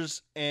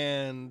sneakers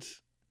and...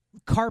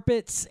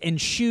 carpets and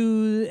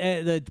shoes,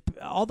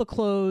 all the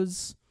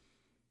clothes.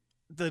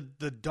 The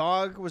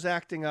dog was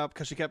acting up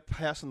because she kept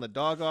passing the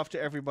dog off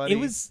to everybody. It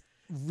was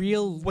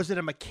real. Was it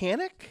a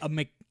mechanic?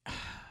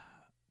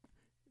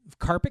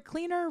 Carpet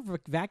cleaner,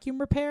 vacuum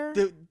repair.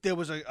 There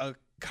was a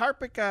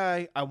carpet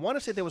guy. I want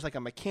to say there was like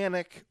a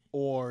mechanic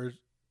or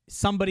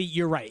somebody.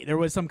 You're right. There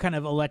was some kind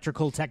of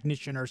electrical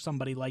technician or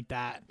somebody like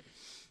that.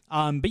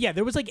 But yeah,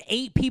 there was like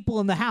 8 people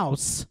in the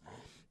house,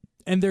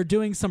 and they're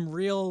doing some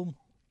real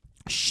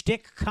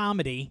shtick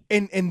comedy.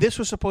 And this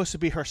was supposed to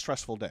be her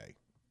stressful day.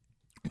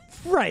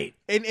 Right.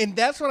 And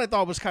that's what I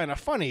thought was kind of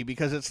funny,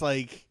 because it's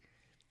like,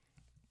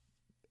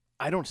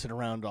 I don't sit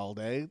around all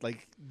day.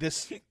 Like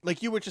this,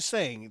 like you were just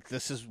saying,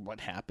 this is what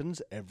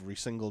happens every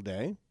single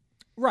day.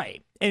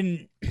 Right.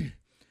 And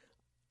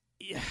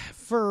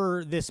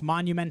for this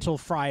monumental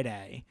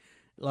Friday,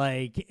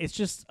 like, it's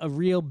just a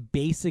real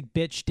basic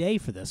bitch day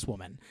for this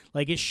woman.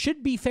 Like, it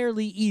should be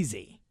fairly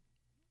easy.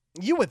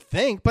 You would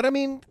think, but I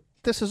mean,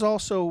 this is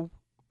also,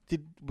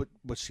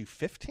 was she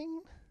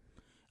 15?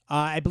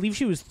 I believe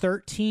she was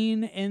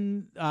 13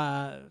 and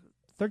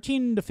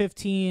 13 to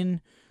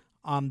 15.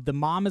 The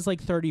mom is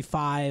like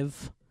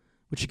 35,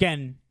 which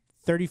again,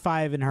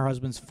 35 and her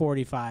husband's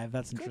 45.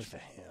 That's Good interesting.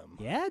 for him.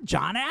 Yeah,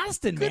 John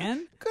Aston,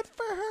 man. Good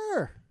for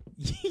her.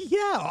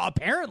 Yeah,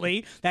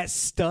 apparently that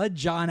stud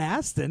John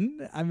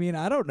Aston. I mean,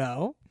 I don't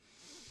know.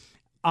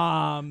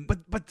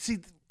 But see,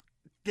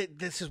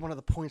 this is one of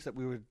the points that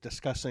we were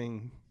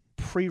discussing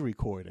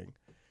pre-recording.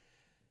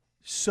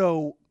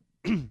 So,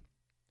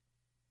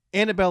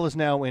 Annabelle is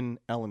now in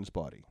Ellen's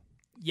body.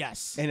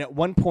 Yes. And at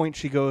one point,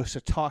 she goes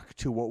to talk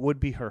to what would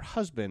be her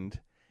husband,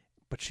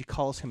 but she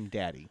calls him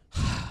Daddy.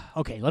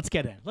 Okay, let's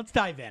get in. Let's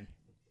dive in.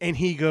 And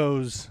he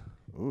goes,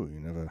 "Ooh, you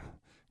never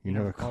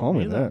call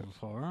me that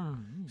before.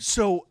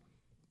 So,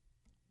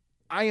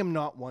 I am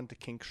not one to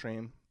kink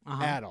shame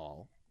at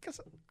all,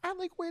 because I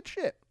like weird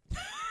shit.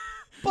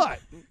 But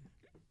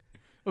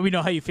We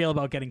know how you feel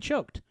about getting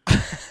choked.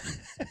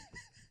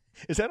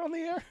 is that on the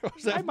air? Or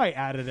is that... I might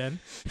add it in.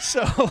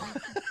 So,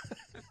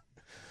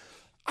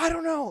 I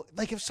don't know.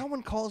 Like, if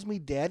someone calls me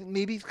dad,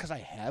 maybe it's because I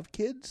have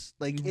kids.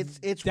 Like,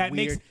 it's That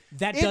weird.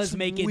 does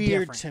make it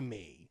weird different to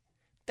me.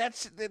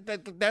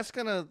 That's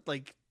gonna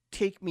like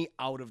take me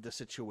out of the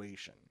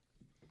situation.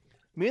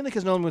 Mainly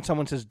because normally when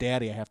someone says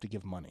daddy, I have to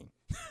give money.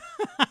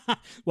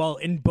 Well,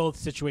 in both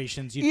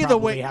situations, you Either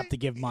probably way, have to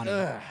give money.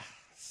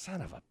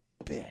 Son of a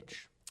bitch.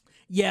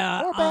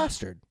 Yeah. Or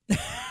bastard.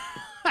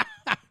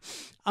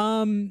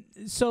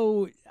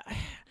 So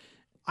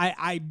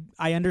I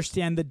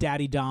understand the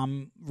daddy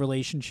dom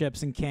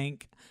relationships in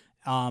kink.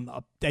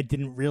 I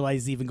didn't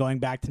realize even going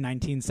back to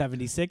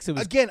 1976 it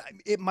was Again,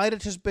 it might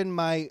have just been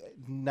my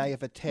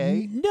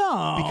naivete.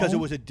 no Because it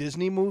was a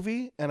Disney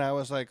movie, and I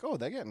was like, oh,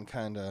 they're getting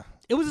kind of...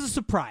 It was a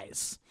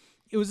surprise.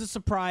 It was a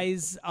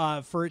surprise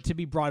for it to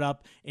be brought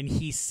up, and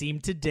he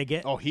seemed to dig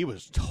it. Oh, he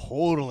was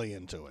totally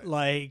into it.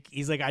 Like,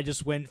 he's like, I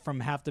just went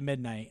from half to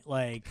midnight.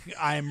 Like,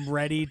 I'm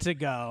ready to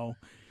go.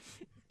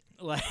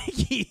 Like,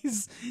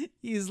 he's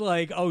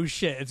like, oh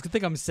shit, it's a good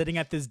thing I'm sitting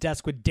at this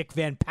desk with Dick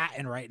Van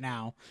Patten right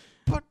now.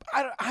 But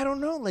I don't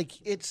know. Like,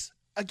 it's,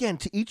 again,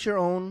 to each your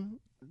own.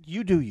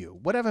 You do you.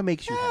 Whatever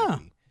makes you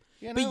happy.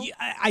 You know? But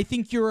I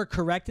think you're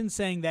correct in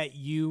saying that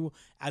you,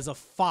 as a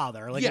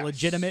father, like Yes. a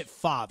legitimate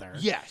father,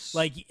 Yes.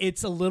 like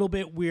it's a little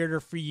bit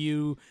weirder for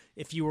you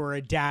if you were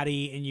a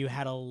daddy and you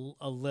had a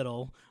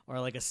little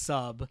or like a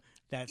sub.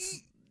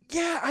 That's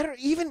Yeah, I don't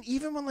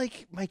even when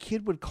like my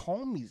kid would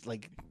call me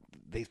like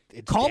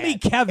it's call dad. me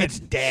Kevin. It's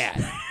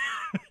dad.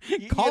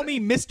 Call me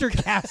Mr.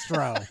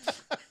 Castro.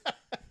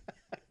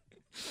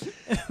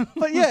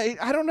 But yeah,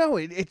 I don't know.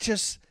 It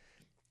just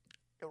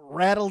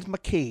rattled my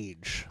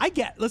cage. I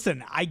get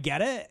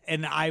it,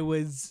 and I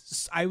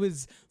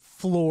was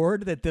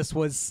floored that this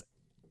was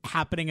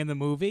happening in the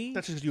movie.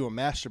 That's just you were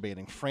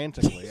masturbating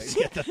frantically. I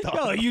get that thought.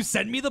 No, you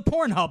sent me the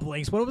Pornhub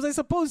links. What was I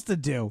supposed to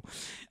do?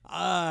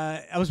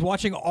 I was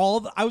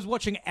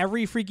watching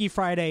every Freaky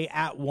Friday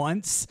at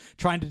once,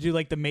 trying to do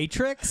like the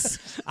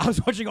Matrix. I was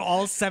watching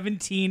all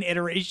 17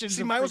 iterations.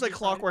 See, of mine was like Freaky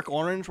Friday. Clockwork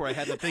Orange, where I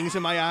had the things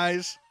in my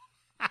eyes,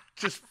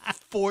 just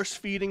force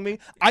feeding me.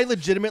 I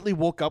legitimately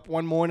woke up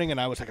one morning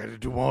and I was like, I gotta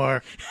do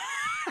more.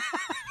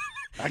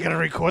 I gotta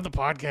record the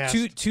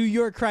podcast. To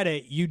your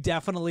credit, you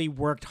definitely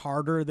worked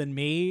harder than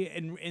me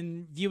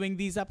in viewing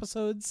these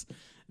episodes,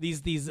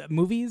 these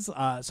movies.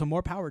 So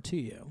more power to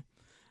you.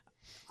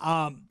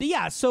 But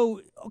yeah,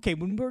 so okay,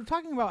 when we're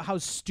talking about how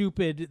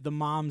stupid the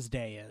Mom's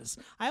Day is,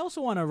 I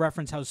also want to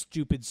reference how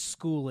stupid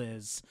school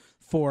is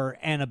for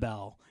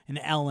Annabelle and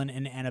Ellen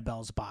and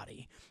Annabelle's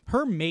body.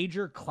 Her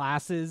major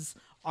classes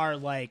are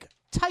like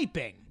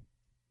typing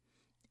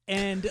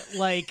and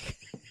like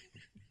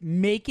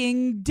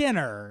making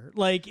dinner.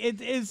 Like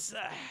it is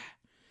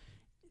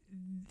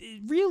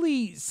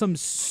really some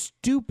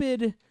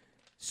stupid.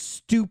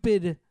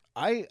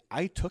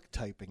 I took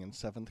typing in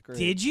 7th grade.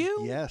 Did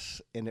you?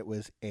 Yes, and it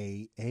was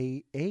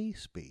A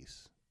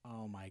space.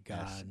 Oh my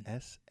God.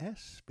 S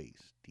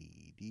space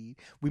D.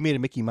 We made a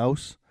Mickey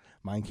Mouse.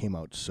 Mine came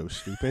out so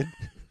stupid.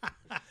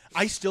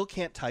 I still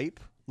can't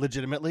type,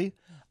 legitimately.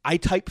 I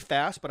type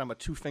fast, but I'm a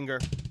 2-finger.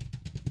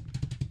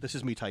 This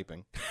is me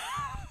typing.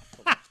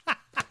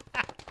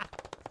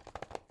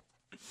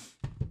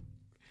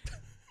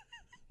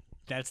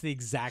 That's the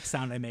exact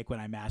sound I make when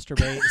I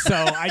masturbate. So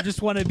I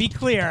just want to be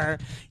clear.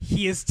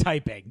 He is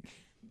typing.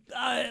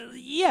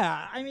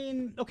 Yeah, I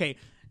mean, okay.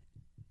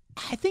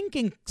 I think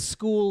in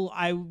school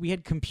we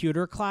had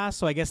computer class,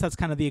 so I guess that's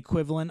kind of the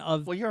equivalent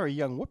of. Well, you're a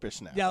young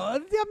whippersnapper. Yeah, I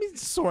mean,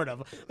 sort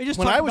of.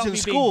 When I was in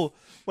school,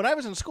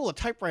 a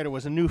typewriter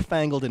was a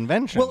newfangled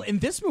invention. Well, in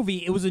this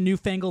movie, it was a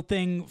newfangled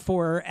thing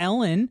for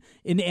Ellen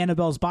in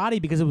Annabelle's body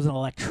because it was an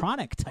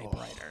electronic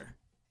typewriter.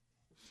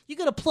 You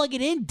gotta plug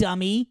it in,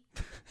 dummy.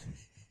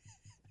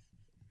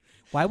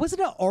 Why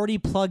wasn't it already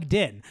plugged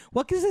in?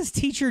 What is this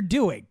teacher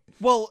doing?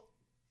 Well,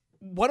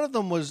 one of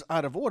them was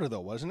out of order,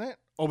 though, wasn't it?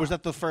 Or was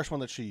that the first one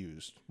that she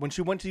used? When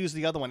she went to use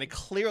the other one, it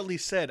clearly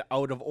said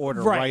out of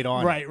order right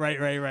on it.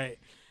 Right.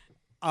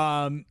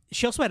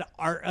 She also had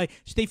art.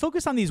 They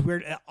focused on these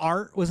weird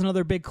art was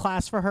another big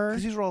class for her.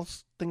 Because these are all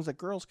things that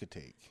girls could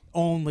take.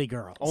 Only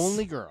girls.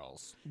 Only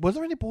girls. Was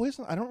there any boys?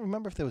 I don't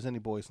remember if there was any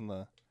boys in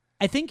the...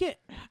 I think it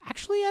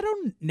actually. I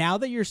don't. Now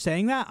that you're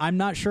saying that, I'm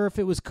not sure if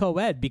it was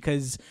co-ed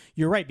because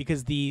you're right.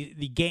 Because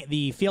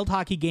the field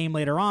hockey game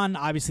later on,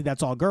 obviously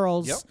that's all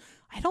girls. Yep.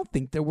 I don't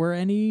think there were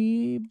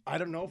any. I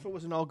don't know if it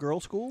was an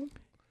all-girls school.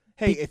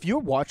 Hey, if you're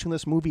watching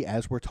this movie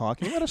as we're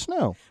talking, let us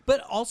know. But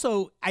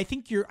also, I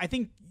think you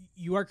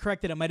are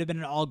correct that it might have been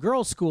an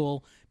all-girls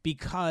school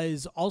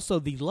because also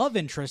the love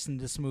interest in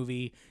this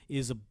movie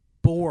is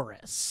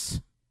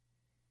Boris,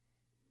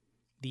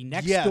 the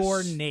next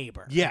door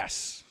neighbor.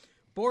 Yes.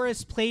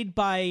 Boris, played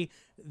by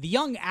the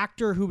young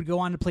actor who would go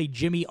on to play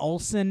Jimmy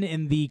Olsen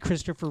in the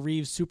Christopher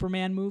Reeves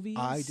Superman movies.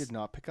 I did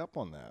not pick up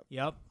on that.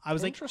 Yep. I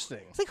was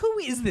Interesting. It's like, who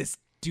is this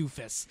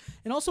doofus?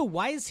 And also,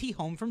 why is he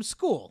home from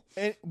school?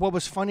 And what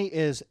was funny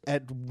is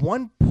at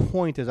one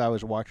point as I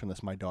was watching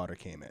this, my daughter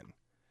came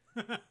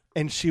in.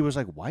 And she was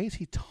like, why is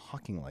he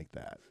talking like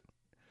that?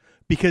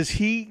 Because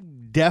he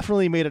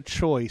definitely made a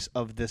choice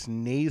of this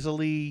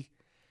nasally...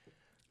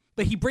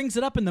 But he brings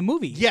it up in the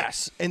movie.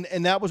 Yes. And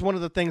that was one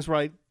of the things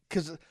where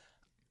because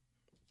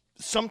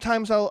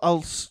sometimes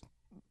I'll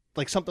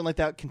like something like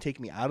that can take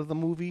me out of the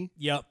movie.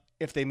 Yep.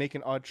 If they make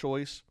an odd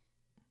choice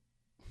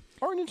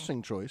or an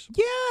interesting choice.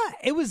 Yeah,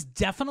 it was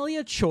definitely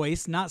a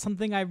choice, not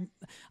something I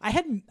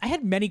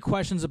had many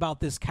questions about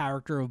this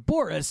character of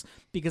Boris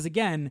because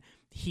again,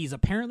 he's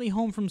apparently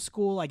home from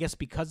school, I guess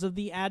because of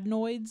the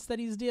adenoids that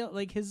he's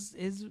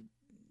his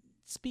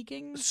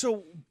speaking.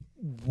 So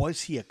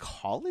was he a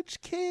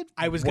college kid?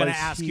 I was going to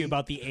ask you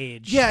about the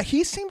age. Yeah,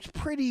 he seemed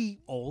pretty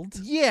old.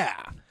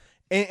 Yeah.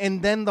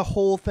 And then the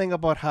whole thing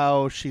about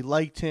how she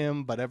liked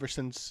him, but ever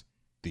since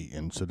the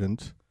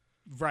incident.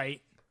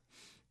 Right.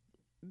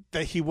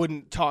 That he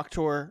wouldn't talk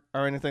to her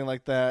or anything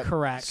like that.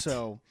 Correct.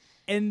 So.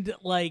 And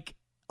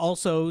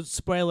also,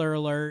 spoiler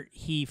alert,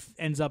 he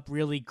ends up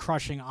really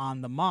crushing on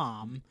the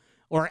mom.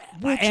 Or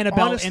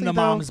Annabelle honestly, in the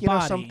mom's you know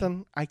body.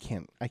 Something? I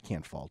can't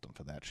fault him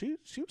for that. She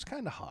was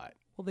kind of hot.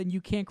 Well, then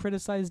you can't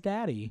criticize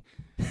Daddy.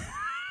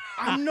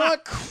 I'm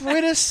not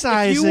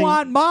criticizing. If you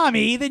want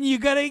mommy, then you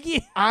gotta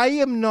get. I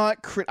am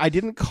not. I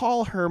didn't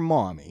call her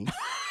mommy.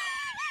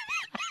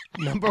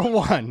 Number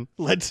one,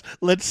 let's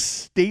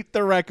state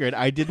the record.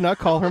 I did not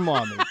call her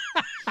mommy.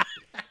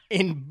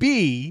 And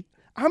B,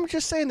 I'm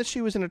just saying that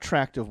she was an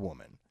attractive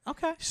woman.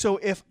 Okay. So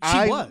if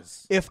I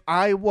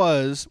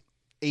was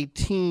a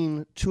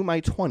teen to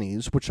my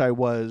 20s, which I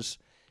was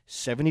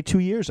 72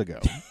 years ago.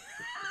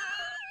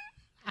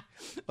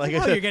 Like I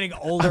said, you're getting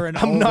older and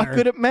older. I'm not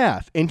good at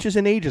math. Inches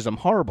and ages. I'm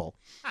horrible.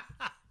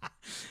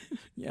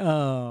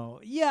 Oh,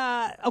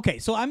 yeah. Okay,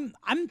 so I'm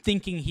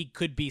thinking he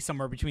could be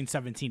somewhere between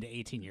 17 to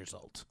 18 years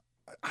old.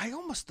 I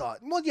almost thought.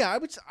 Well, yeah,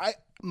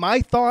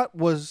 my thought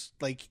was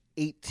like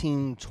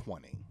 18,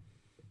 20.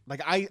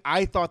 Like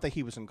I thought that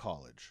he was in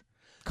college.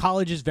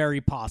 College is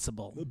very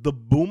possible. The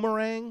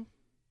boomerang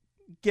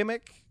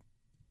gimmick,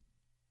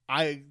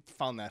 I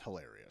found that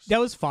hilarious. That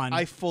was fun.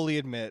 I fully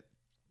admit.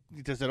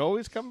 Does it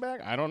always come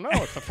back? I don't know.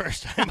 It's the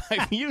first time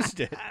I've used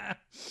it.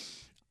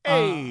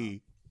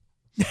 Hey.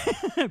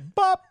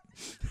 Bop.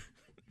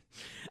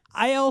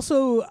 I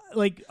also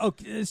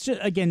it's just,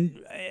 again,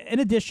 in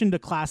addition to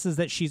classes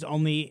that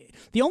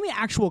the only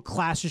actual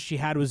classes she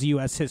had was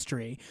U.S.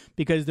 history,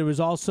 because there was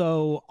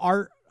also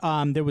art.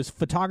 There was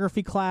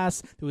photography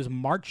class. There was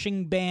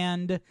marching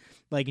band.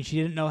 And she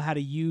didn't know how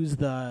to use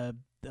the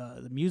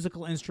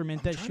musical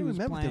instrument that she was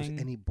playing. If there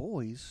was any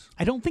boys.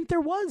 I don't think there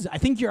was. I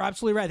think you're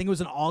absolutely right. I think it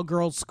was an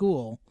all-girls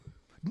school.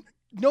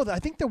 No, I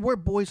think there were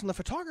boys in the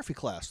photography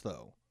class,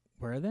 though.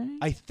 Were they?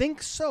 I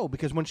think so,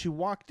 because when she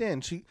walked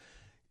in,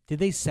 Did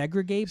they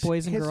segregate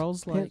boys and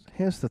girls?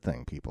 Here's the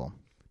thing, people.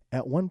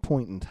 At one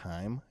point in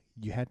time,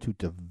 you had to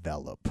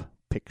develop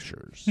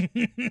pictures.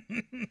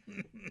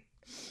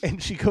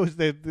 And she goes,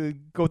 they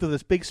go through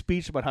this big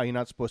speech about how you're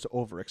not supposed to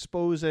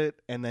overexpose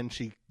it, and then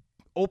she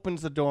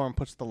opens the door and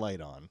puts the light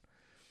on,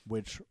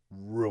 which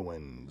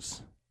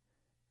ruins.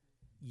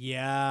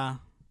 Yeah.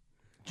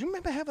 Do you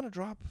remember having a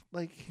drop?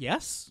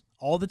 Yes,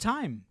 all the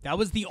time. That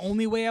was the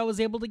only way I was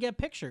able to get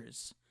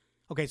pictures.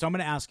 Okay, so I'm going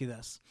to ask you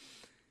this.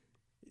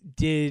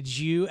 Did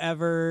you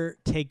ever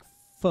take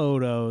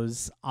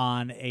photos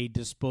on a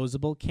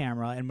disposable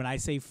camera? And when I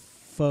say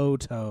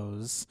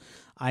photos,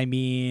 I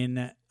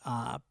mean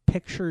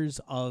pictures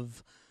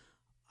of,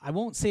 I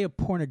won't say a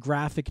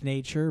pornographic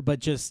nature, but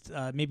just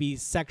maybe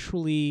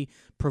sexually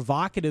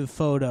provocative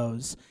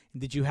photos.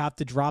 Did you have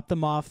to drop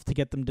them off to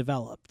get them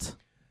developed?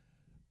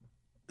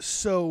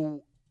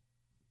 So,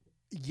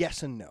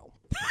 yes and no.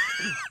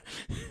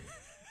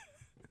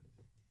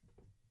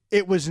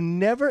 It was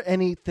never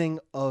anything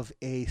of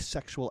a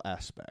sexual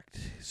aspect.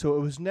 So it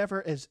was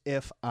never as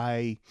if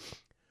I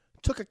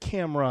took a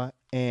camera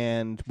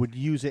and would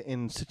use it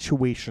in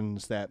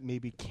situations that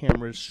maybe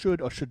cameras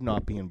should or should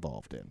not be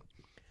involved in.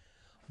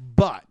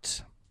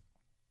 But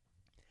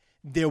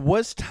there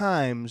was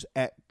times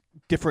at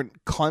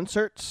different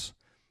concerts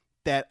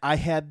that I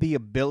had the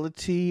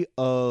ability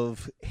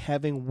of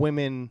having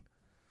women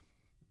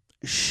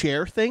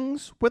share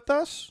things with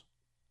us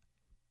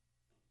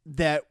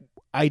that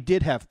I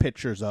did have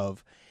pictures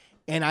of,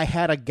 and I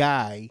had a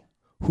guy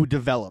who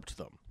developed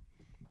them.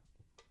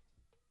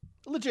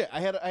 Legit, I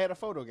had a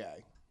photo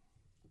guy.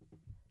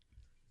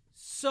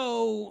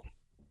 So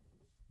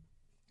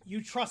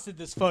you trusted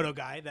this photo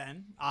guy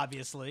then,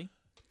 obviously.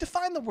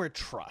 Define the word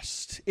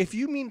trust. If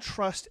you mean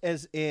trust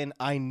as in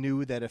I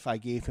knew that if I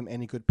gave him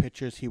any good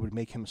pictures, he would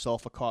make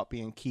himself a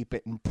copy and keep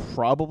it and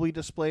probably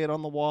display it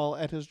on the wall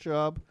at his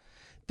job,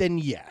 then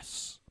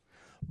yes.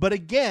 But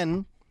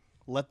again,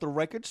 let the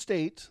record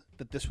state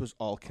that this was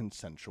all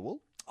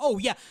consensual. Oh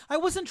yeah, I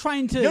wasn't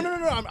trying to.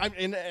 No.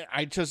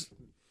 I just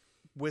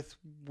with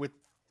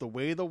the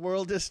way the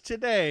world is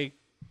today.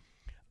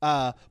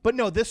 But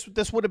no, this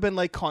would have been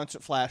like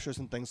concert flashes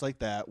and things like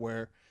that,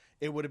 where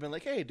it would have been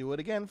like, hey, do it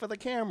again for the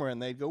camera,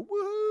 and they'd go,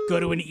 woohoo! Go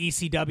to an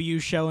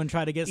ECW show and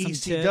try to get some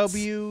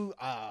ECW. Tits.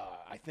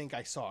 I think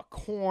I saw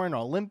Korn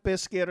or Limp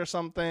Bizkit or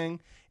something.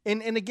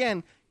 And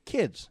again,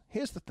 kids,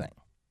 here's the thing.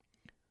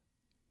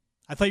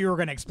 I thought you were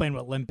going to explain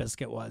what Limp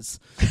Bizkit was.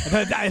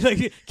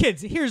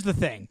 Kids, here's the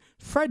thing.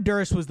 Fred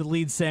Durst was the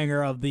lead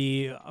singer of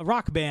the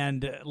rock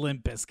band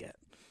Limp Bizkit.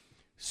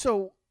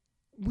 So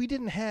we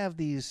didn't have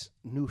these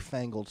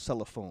newfangled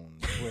cell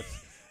phones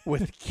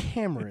with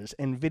cameras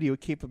and video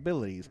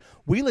capabilities.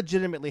 We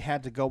legitimately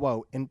had to go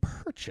out and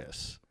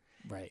purchase.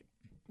 Right.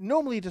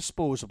 Normally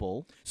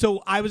disposable.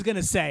 So I was going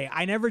to say,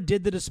 I never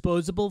did the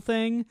disposable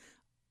thing.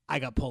 I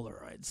got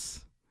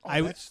Polaroids.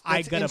 Oh, that's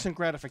instant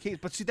gratification.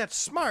 But see, that's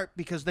smart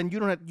because then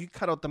you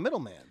cut out the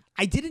middleman.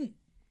 I didn't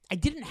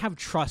have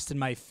trust in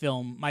my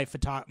film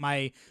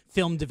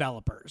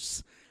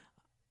developers.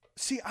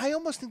 See, I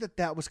almost think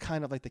that was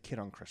kind of like the kid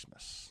on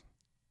Christmas.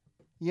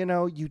 You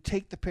know, you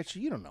take the picture,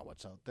 you don't know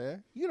what's out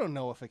there. You don't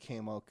know if it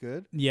came out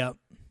good. Yep.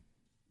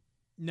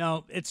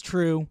 No, it's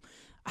true.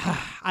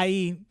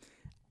 I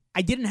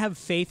didn't have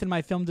faith in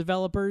my film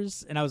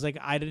developers, and I was like,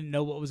 I didn't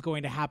know what was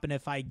going to happen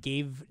if I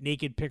gave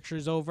naked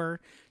pictures over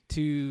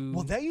to...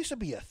 Well, that used to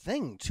be a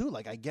thing, too.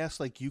 Like, I guess,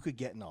 like, you could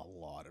get in a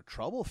lot of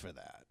trouble for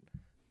that.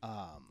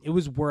 It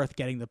was worth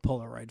getting the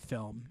Polaroid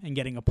film and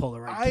getting a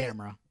Polaroid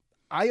camera.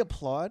 I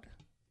applaud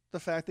the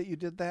fact that you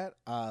did that.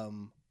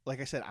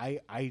 Like I said,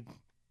 I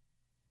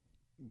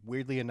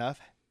weirdly enough,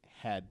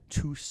 had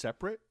two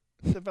separate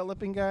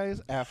developing guys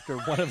after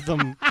one of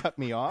them cut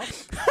me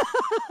off.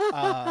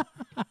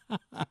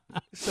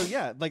 So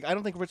yeah, like I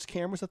don't think Ritz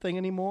Camera's a thing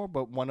anymore,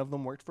 but one of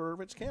them worked for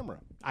Ritz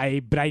Camera.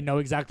 But I know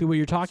exactly what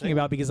you're talking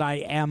about because I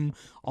am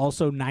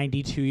also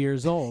 92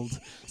 years old,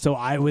 so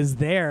I was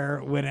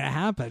there when it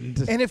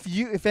happened. And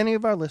if any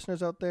of our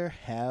listeners out there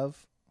have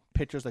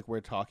pictures like we're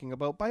talking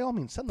about, by all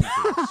means, send them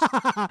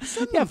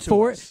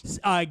to us.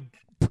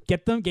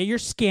 get your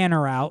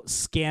scanner out,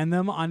 scan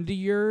them onto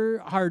your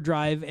hard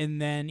drive,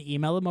 and then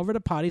email them over to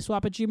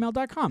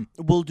pottyswap@gmail.com.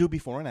 We'll do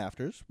before and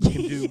afters. We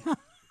can do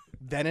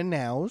then and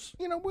nows.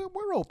 You know,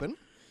 we're open.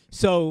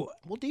 So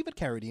We'll David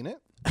Carradine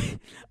it.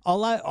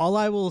 all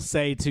I will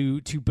say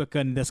to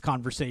bookend this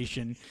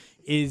conversation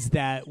is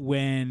that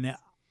when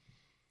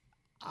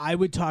I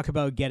would talk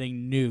about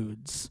getting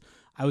nudes,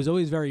 I was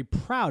always very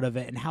proud of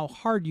it and how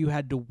hard you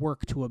had to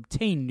work to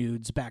obtain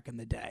nudes back in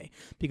the day.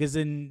 Because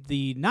in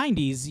the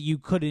 90s, you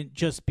couldn't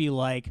just be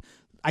like,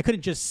 I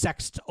couldn't just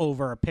sext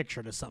over a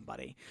picture to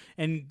somebody.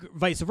 And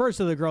vice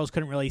versa, the girls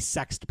couldn't really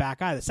sext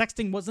back either.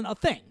 Sexting wasn't a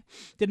thing.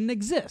 Didn't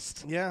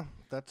exist. Yeah,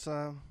 that's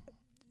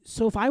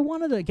So if I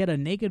wanted to get a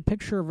naked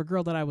picture of a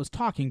girl that I was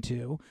talking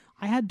to,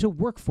 I had to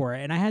work for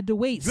it, and I had to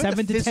wait you had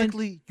 7 to 10.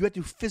 You had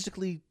to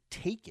physically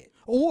take it.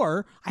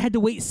 Or I had to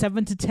wait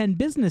 7 to 10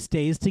 business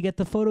days to get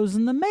the photos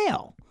in the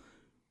mail.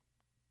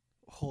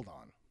 Hold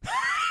on.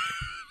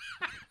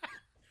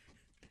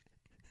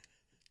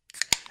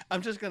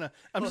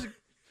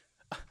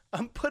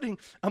 I'm putting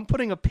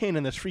a pin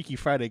in this Freaky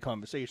Friday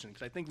conversation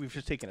because I think we've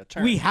just taken a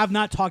turn. We have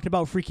not talked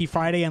about Freaky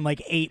Friday in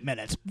like 8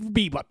 minutes.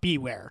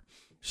 Beware.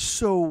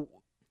 So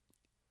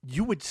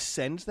you would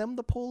send them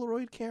the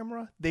Polaroid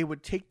camera? They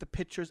would take the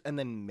pictures and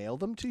then mail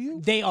them to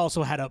you? They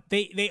also had a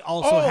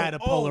had a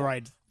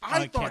Polaroid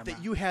I thought camera.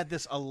 that you had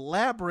this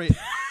elaborate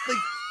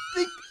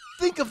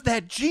think of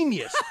that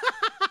genius.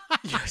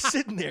 You're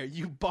sitting there,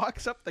 you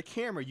box up the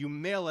camera, you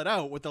mail it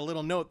out with a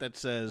little note that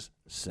says,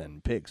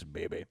 "Send pics,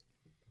 baby."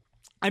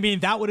 I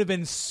mean, that would have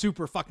been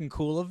super fucking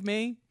cool of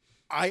me.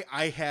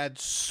 I had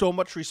so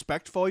much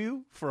respect for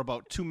you for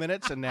about 2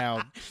 minutes, and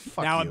now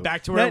fuck Now you. I'm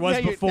back to where it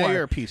was before. Now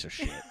you're a piece of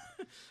shit.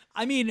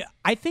 I mean,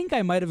 I think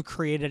I might have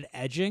created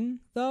edging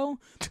though,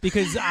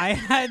 because I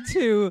had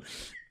to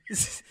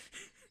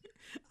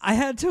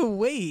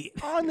wait.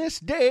 On this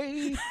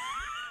day,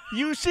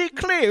 you see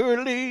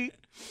clearly.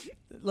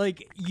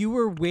 Like you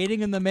were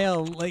waiting in the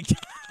mail, like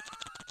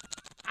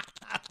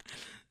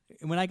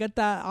when I got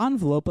that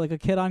envelope, like a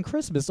kid on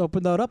Christmas,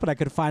 opened that up and I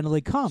could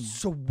finally come.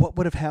 So what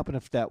would have happened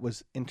if that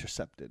was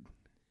intercepted?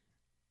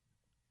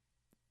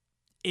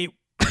 It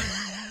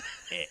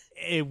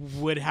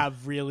would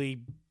have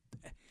really.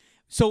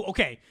 So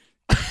okay,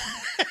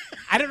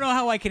 I don't know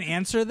how I can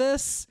answer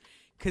this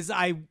because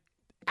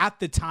at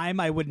the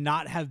time I would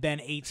not have been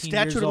 18 years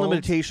old. Statute of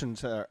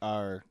limitations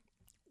are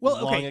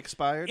long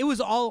expired. It was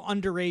all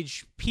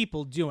underage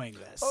people doing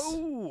this.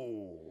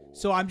 Oh.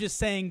 So I'm just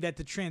saying that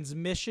the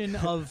transmission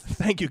of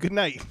Thank you. Good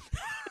night.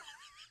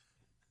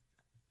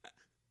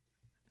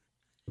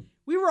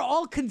 we were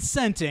all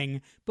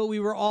consenting, but we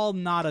were all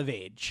not of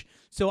age.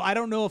 So I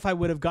don't know if I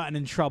would have gotten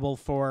in trouble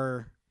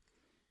for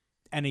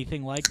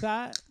anything like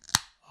that.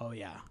 Oh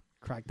yeah,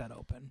 crack that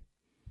open.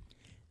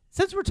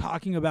 Since we're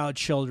talking about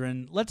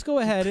children, let's go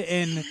ahead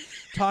and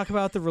talk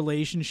about the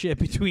relationship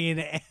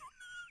between.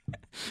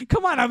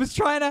 Come on, I was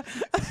trying to.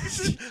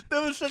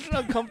 That was such an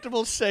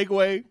uncomfortable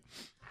segue.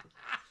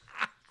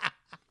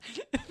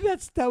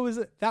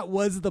 That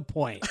was the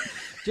point.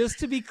 Just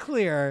to be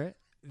clear,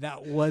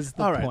 that was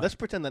the All point. right, let's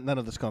pretend that none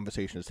of this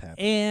conversation has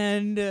happened.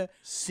 And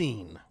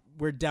Scene.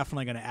 we're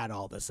definitely going to add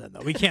all this in,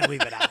 though. We can't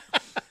leave it out.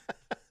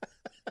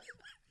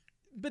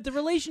 But the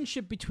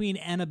relationship between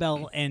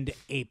Annabelle and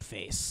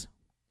Apeface.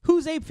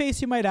 Who's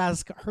Apeface, you might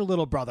ask? Her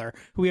little brother,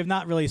 who we have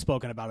not really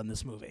spoken about in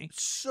this movie.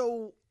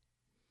 So,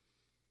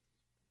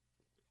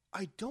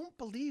 I don't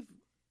believe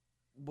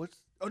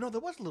Oh no, there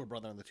was a little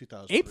brother in the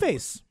 2000s.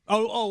 Apeface.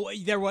 Oh,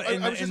 there was.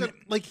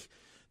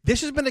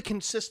 This has been a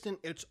consistent.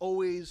 It's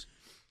always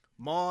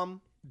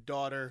mom,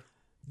 daughter.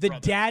 The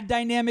brother. dad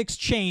dynamics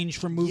change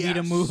from movie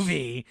to Yes.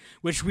 movie,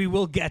 which we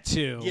will get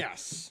to.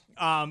 Yes.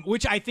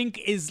 Which I think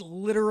is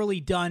literally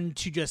done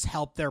to just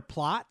help their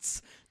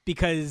plots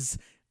because,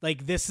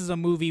 like, this is a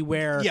movie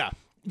where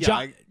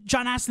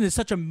John Astin is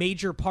such a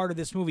major part of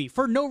this movie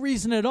for no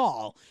reason at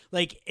all.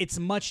 Like, it's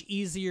much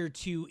easier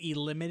to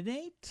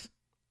eliminate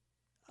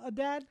a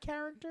dad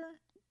character.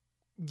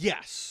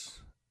 Yes.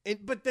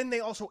 But then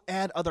they also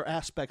add other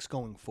aspects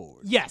going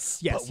forward.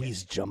 Yes. But we're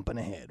jumping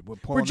ahead. We're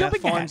pulling that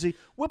Fonzie.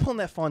 We're pulling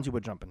that Fonzie. We're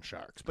jumping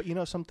sharks. But you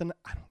know something?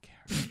 I don't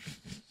care.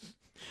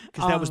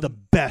 Because that was the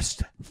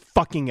best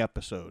fucking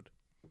episode.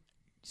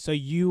 So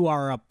you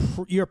are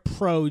you're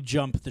pro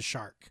jump the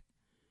shark.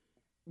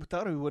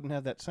 Without it, we wouldn't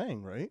have that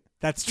saying, right?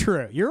 That's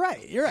true. You're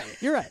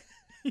right.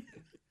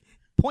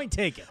 Point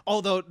taken.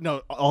 Although,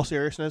 no, all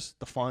seriousness,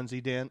 the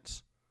Fonzie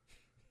dance,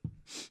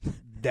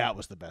 that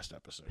was the best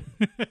episode.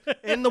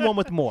 And the one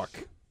with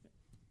Mork.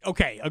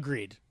 Okay,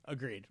 agreed.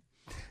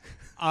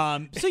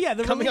 So yeah,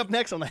 Coming up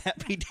next on the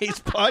Happy Days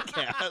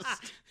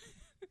podcast.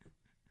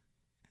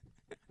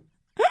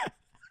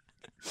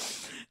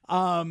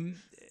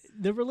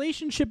 The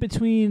relationship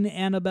between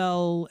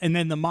Annabelle and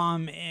then the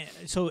mom.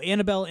 So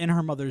Annabelle in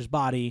her mother's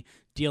body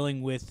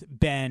dealing with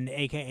Ben,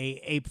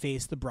 a.k.a.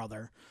 Apeface, the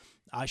brother.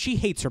 She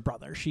hates her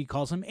brother. She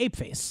calls him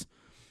Apeface.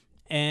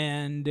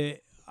 And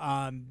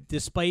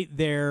despite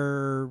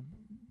their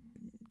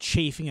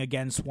chafing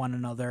against one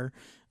another,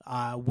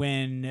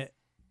 when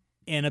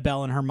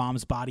Annabelle in her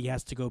mom's body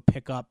has to go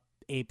pick up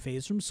Ape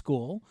Face from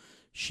school,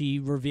 she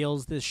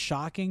reveals this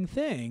shocking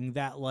thing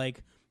that,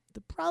 like,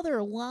 the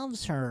brother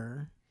loves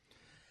her.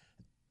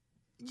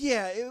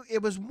 Yeah,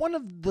 it was one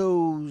of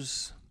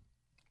those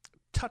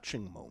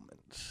touching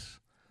moments.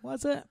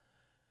 Was it?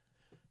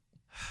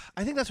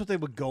 I think that's what they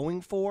were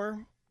going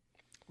for,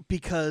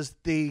 because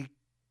they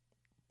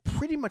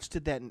pretty much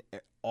did that in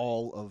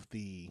all of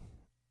the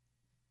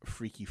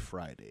Freaky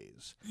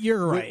Fridays.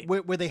 You're right.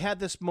 Where they had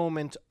this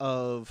moment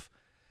of,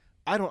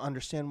 I don't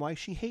understand why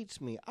she hates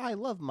me. I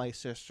love my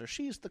sister.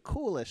 She's the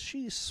coolest.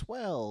 She's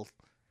swell.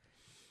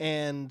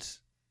 And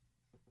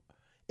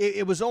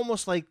it was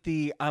almost like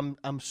the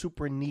I'm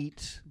super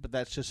neat, but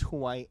that's just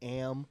who I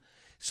am.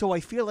 So I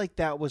feel like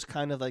that was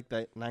kind of like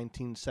that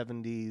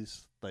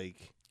 1970s,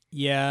 like,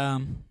 Yeah.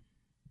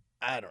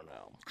 I don't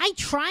know. I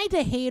tried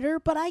to hate her,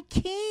 but I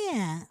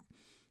can't.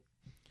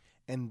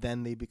 And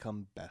then they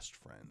become best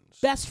friends.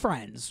 Best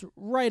friends,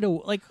 right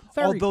away. Like,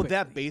 very Although quickly.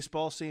 that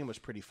baseball scene was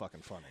pretty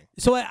fucking funny.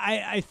 So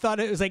I thought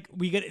it was like,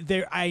 we get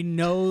there. I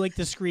know, like,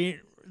 the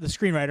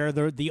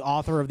screenwriter, the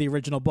author of the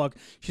original book.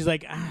 She's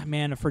like,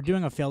 man, if we're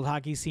doing a field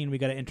hockey scene, we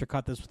got to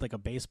intercut this with like a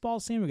baseball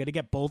scene. We got to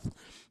get both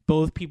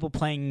people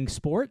playing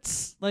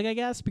sports, like, I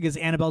guess, because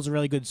Annabelle's a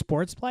really good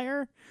sports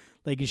player.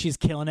 Like, she's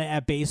killing it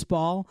at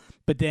baseball,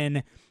 but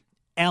then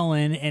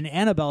Ellen in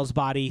Annabelle's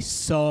body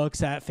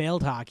sucks at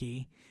field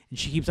hockey, and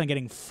she keeps on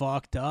getting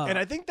fucked up. And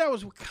I think that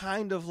was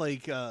kind of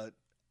like a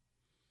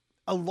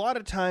lot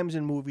of times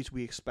in movies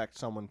we expect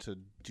someone to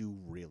do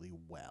really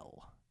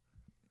well.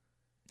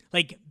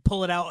 Like,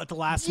 pull it out at the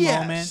last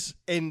moment.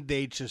 And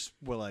they just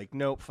were like,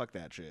 nope, fuck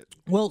that shit.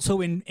 Well,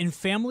 so in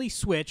Family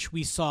Switch,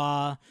 we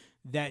saw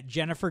that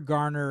Jennifer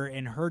Garner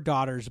in her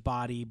daughter's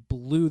body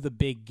blew the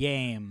big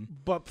game.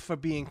 But for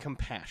being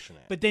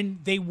compassionate. But then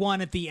they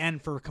won at the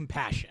end for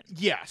compassion.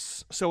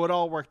 Yes. So it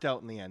all worked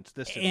out in the end.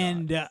 This did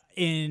And not.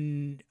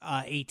 In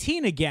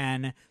 18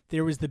 again,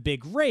 there was the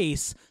big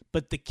race,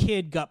 but the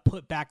kid got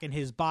put back in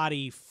his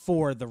body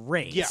for the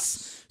race.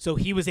 Yes. So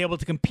he was able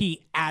to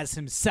compete as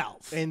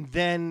himself. And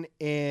then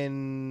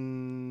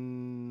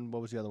in...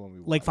 What was the other one we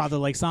watched? Like Father,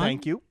 Like Son?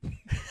 Thank you.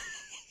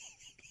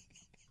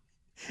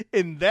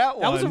 In that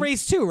one... That was a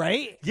race too,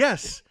 right?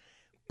 Yes.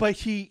 But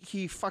he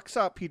fucks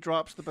up. He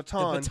drops the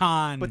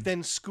baton. But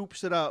then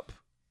scoops it up.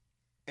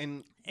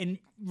 And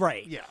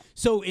right. Yeah.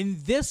 So in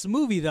this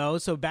movie though,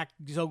 so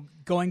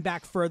going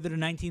back further to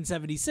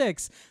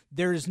 1976,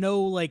 there's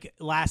no like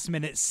last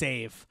minute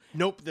save.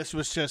 Nope, this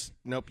was just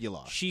you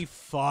lost. She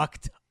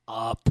fucked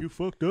up. You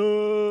fucked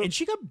up. And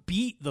she got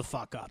beat the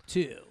fuck up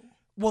too.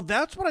 Well,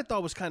 that's what I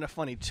thought was kind of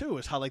funny too,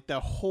 is how like the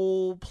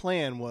whole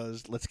plan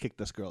was, let's kick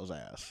this girl's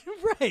ass.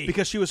 Right.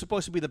 Because she was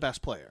supposed to be the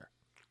best player.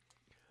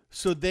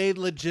 So they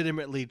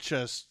legitimately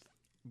just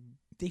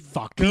they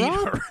fucked beat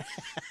her up. her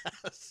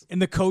ass.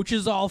 And the coach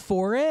is all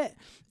for it.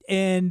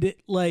 And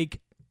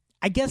like,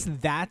 I guess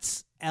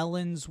that's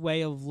Ellen's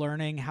way of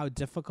learning how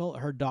difficult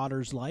her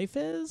daughter's life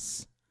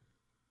is.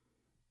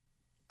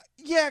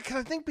 Yeah, because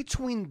I think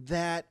between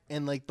that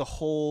and like the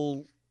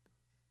whole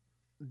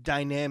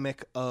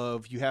dynamic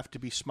of you have to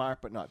be smart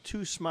but not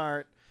too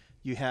smart,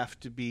 you have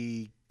to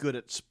be good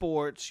at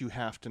sports, you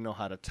have to know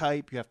how to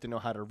type, you have to know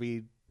how to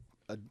read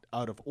an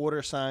out of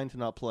order sign to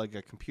not plug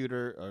a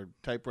computer or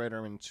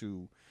typewriter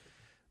into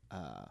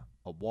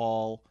a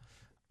wall.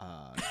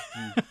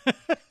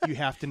 You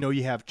have to know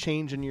you have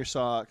change in your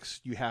socks.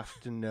 You have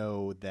to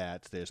know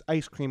that there's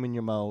ice cream in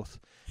your mouth.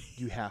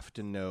 You have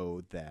to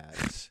know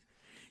that...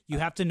 You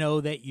have to know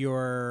that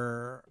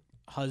your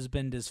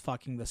husband is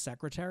fucking the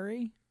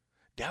secretary.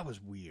 That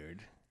was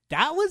weird.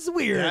 That was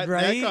weird,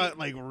 right? That got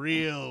like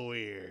real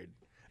weird.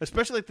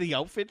 Especially like the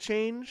outfit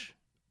change.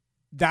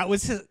 That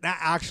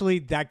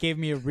gave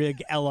me a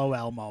big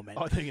LOL moment.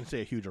 Oh, I thought you were going to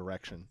say a huge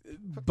erection.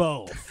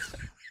 Both.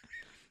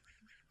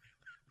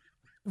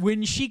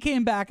 When she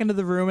came back into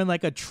the room in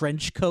like a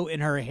trench coat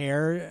and her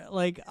hair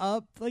like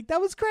up, like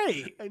that was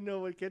great. I know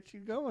what gets you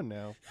going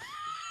now.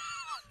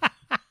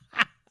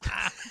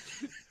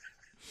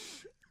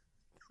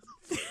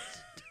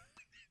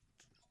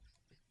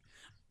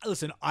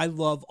 Listen, I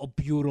love a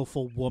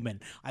beautiful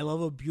woman. I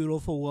love a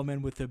beautiful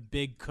woman with her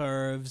big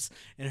curves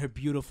and her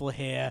beautiful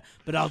hair.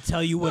 But I'll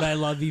tell you what I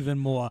love even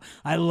more.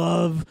 I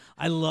love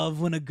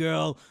when a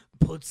girl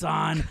puts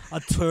on a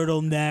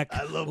turtleneck.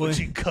 I love when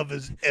she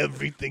covers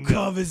everything.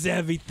 Covers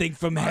everything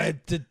from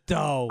head to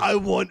toe. I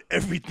want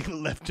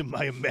everything left to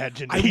my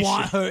imagination. I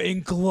want her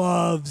in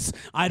gloves.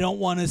 I don't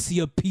want to see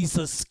a piece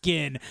of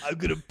skin. I'm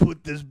going to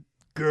put this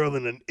girl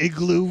in an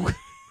igloo.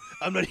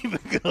 I'm not even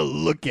going to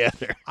look at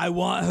her. I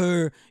want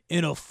her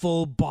in a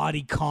full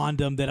body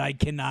condom that I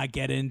cannot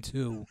get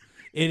into.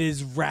 It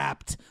is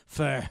wrapped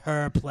for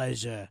her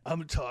pleasure.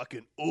 I'm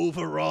talking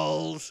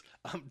overalls.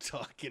 I'm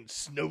talking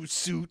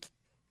snowsuit.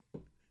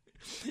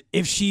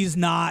 If she's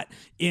not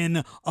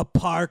in a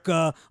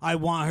parka, I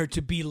want her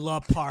to be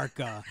La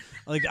Parka.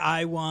 Like,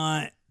 I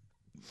want...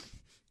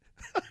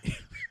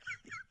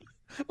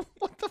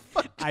 What the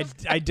fuck?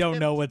 I don't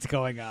know what's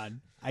going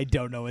on. I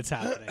don't know what's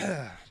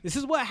happening. This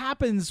is what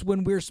happens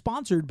when we're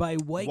sponsored by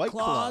White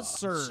Claw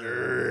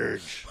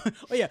Surge.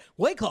 Oh yeah,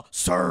 White Claw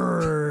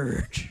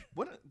Surge.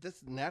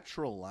 This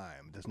natural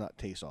lime does not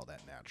taste all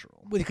that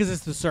natural. Because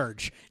it's the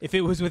Surge. If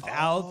it was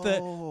without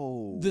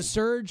the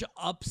Surge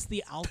ups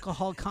the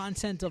alcohol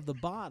content of the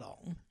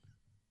bottle.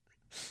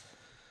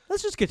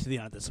 Let's just get to the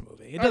end of this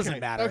movie. It doesn't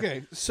matter.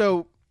 Okay,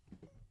 so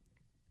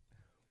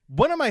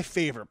one of my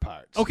favorite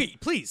parts. Okay,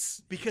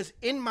 please. Because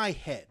in my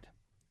head,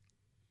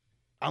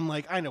 I'm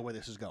like, I know where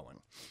this is going.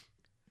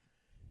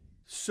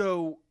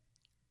 So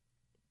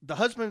the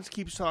husband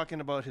keeps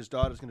talking about his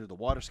daughter's going to do the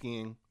water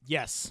skiing.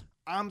 Yes.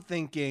 I'm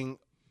thinking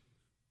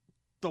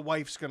the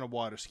wife's going to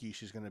water ski.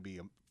 She's going to be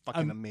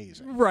fucking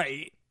amazing.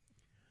 Right.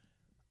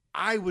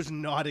 I was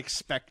not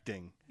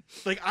expecting.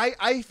 Like,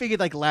 I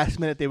figured, like, last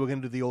minute they were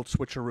going to do the old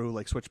switcheroo,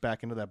 like, switch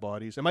back into their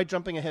bodies. Am I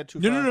jumping ahead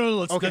too far?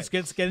 No. Let's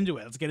get into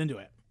it. Let's get into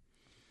it.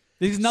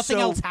 Because nothing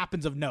else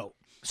happens of note.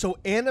 So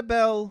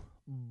Annabelle,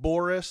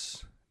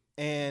 Boris,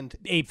 and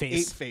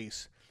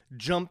Ape-Face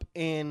jump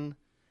in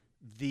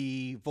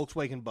the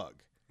Volkswagen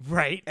Bug.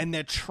 Right. And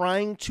they're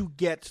trying to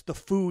get the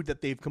food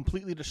that they've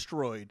completely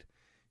destroyed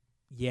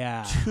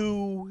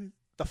to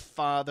the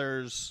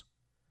father's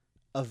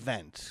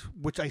event,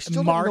 which I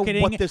still don't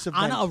know what this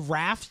event on a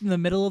raft in the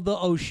middle of the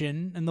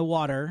ocean in the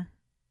water.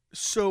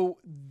 So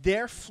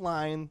they're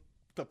flying.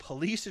 The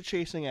police are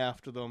chasing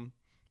after them.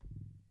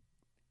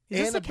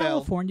 Is this a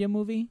California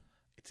movie?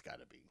 It's got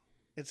to be.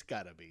 It's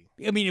got to be.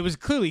 I mean, it was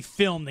clearly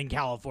filmed in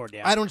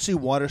California. I don't see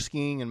water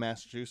skiing in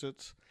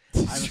Massachusetts. I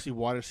don't see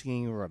water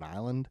skiing in Rhode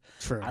Island.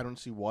 True. I don't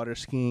see water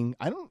skiing.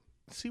 I don't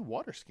see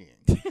water skiing.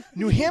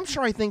 New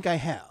Hampshire, I think I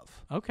have.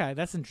 Okay,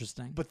 that's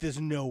interesting. But there's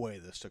no way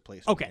this took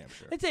place in New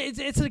Hampshire.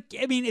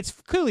 It's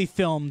clearly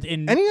filmed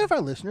in. Any of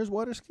our listeners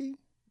water ski?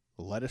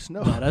 Let us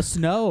know. Let us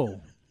know.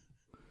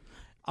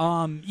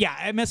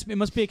 Yeah, it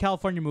must be a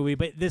California movie,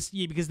 but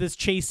because this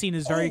chase scene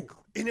is very.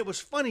 And it was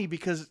funny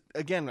because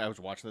again, I was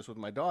watching this with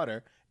my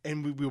daughter,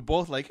 and we were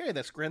both like, "Hey,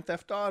 that's Grand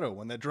Theft Auto."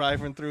 When they're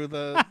driving through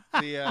the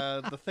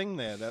thing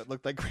there, that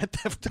looked like Grand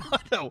Theft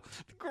Auto.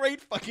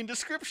 Great fucking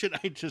description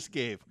I just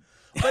gave.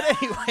 But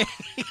anyway.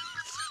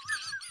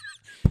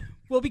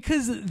 Well,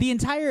 because the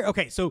entire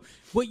so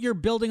what you're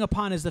building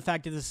upon is the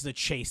fact that this is a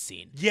chase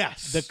scene.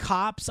 Yes, the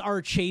cops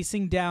are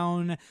chasing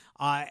down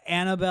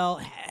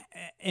Annabelle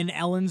and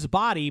Ellen's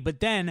body,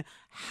 but then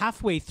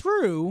halfway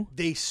through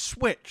they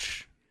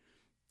switch,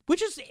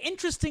 which is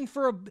interesting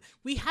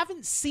we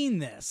haven't seen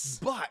this.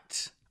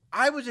 But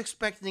I was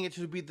expecting it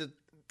to be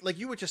like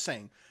you were just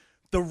saying,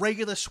 the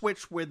regular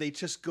switch where they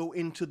just go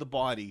into the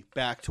body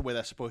back to where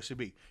they're supposed to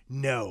be.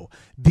 No,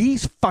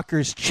 these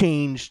fuckers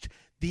changed.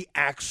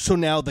 So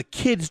now the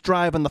kids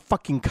drive in the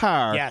fucking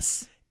car.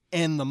 Yes.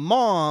 And the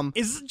mom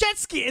is jet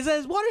ski.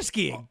 Is water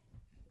skiing.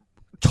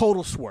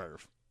 Total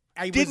swerve.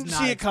 I didn't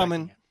see it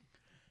coming.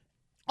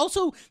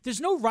 Also, there's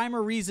no rhyme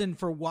or reason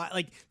for why.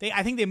 Like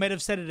I think they might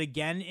have said it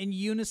again in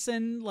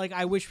unison. Like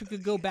I wish we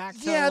could go back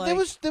to. Yeah, there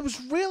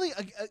was really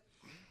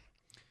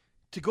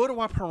to go to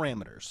our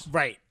parameters.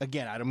 Right.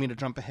 Again, I don't mean to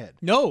jump ahead.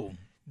 No.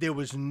 There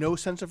was no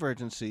sense of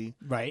urgency.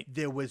 Right.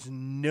 There was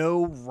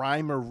no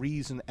rhyme or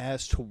reason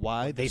as to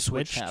why the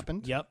switch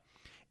happened. Yep.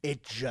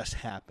 It just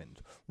happened,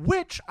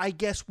 which I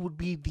guess would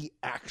be the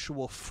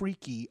actual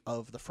freaky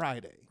of the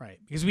Friday. Right.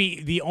 Because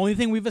the only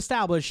thing we've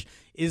established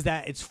is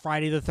that it's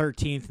Friday the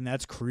 13th, and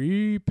that's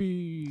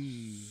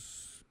creepy.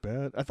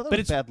 Bad. I thought that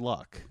was bad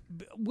luck.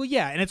 Well,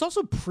 yeah, and it's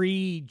also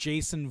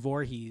pre-Jason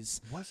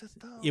Voorhees. Was it,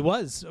 though? It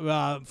was.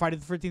 Friday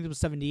the 13th was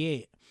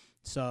 78.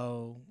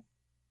 So...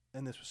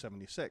 And this was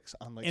 76.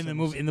 Unlike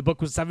in the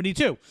book was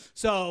 72.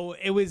 So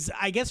it was.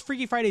 I guess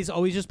Freaky Friday's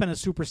always just been a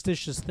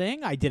superstitious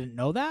thing. I didn't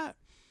know that,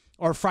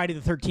 or Friday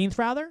the 13th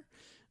rather.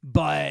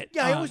 But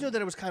yeah, I always knew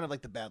that it was kind of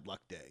like the bad luck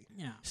day.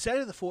 Yeah.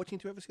 Saturday the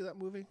 14th. You ever see that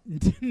movie?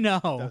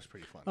 No. That was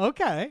pretty fun.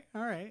 Okay.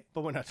 All right.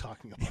 But we're not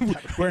talking about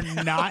that. Right We're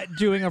now. not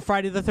doing a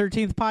Friday the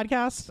 13th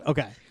podcast.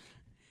 Okay.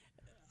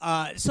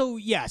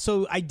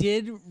 So I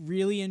did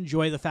really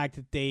enjoy the fact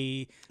that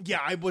they... Yeah,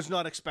 I was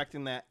not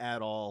expecting that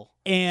at all.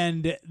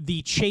 And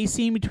the chase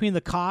scene between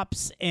the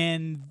cops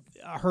and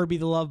Herbie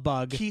the Love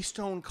Bug.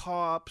 Keystone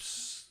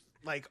Cops,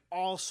 like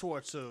all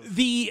sorts of...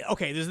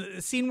 There's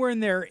a scene where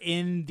they're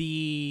in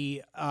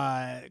the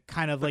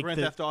kind of the like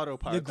Grand Theft Auto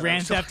part. The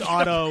Grand Theft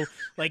Auto,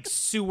 like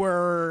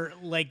sewer,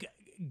 like...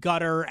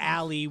 gutter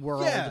alley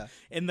world,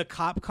 and the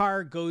cop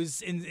car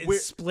goes and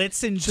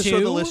splits in just two. So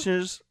the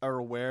listeners are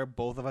aware,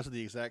 both of us at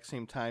the exact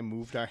same time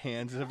moved our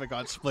hands as if it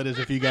got split, as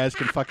if you guys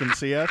can fucking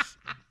see us.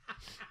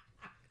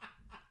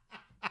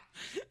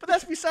 But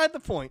that's beside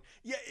the point.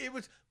 Yeah, it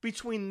was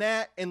between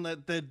that and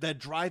the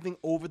driving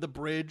over the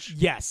bridge.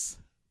 Yes,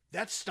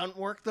 that stunt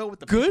work though with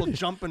the people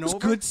jumping over.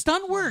 Good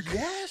stunt work.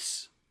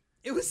 Yes.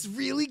 It was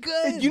really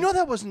good. And you know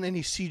that wasn't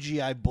any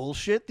CGI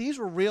bullshit. These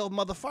were real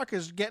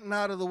motherfuckers getting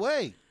out of the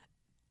way.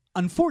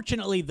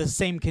 Unfortunately, the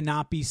same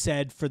cannot be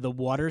said for the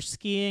water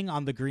skiing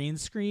on the green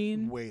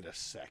screen. Wait a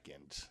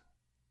second.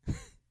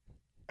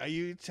 Are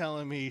you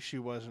telling me she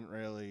wasn't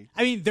really...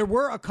 I mean, there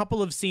were a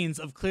couple of scenes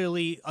of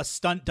clearly a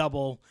stunt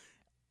double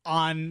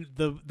on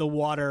the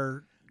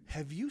water.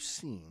 Have you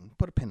seen?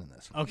 Put a pin in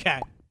this. Okay.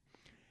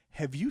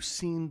 Have you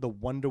seen the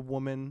Wonder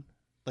Woman?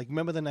 Like,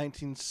 remember the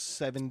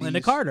 1970s?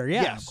 Linda Carter,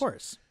 yeah, Yes. of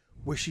course.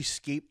 Where she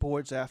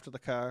skateboards after the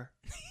car.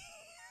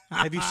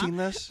 Have you seen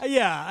this?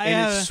 Yeah, I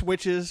And have. it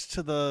switches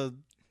to the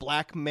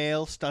black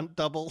male stunt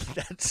double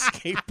that's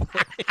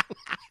skateboarding.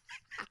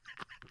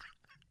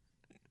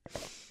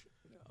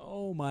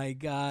 Oh my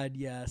God,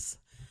 yes.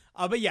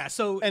 But yeah,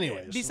 so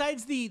Anyways.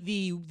 besides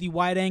the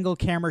wide angle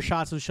camera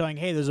shots of showing,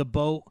 hey, there's a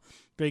boat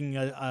bringing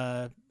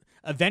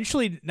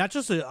eventually not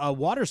just a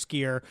water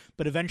skier,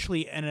 but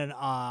eventually in an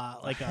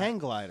like a hang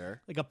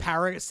glider. like a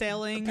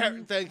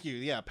parasailing. Thank you.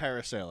 Yeah,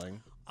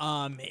 parasailing.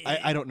 I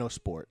I don't know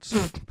sports.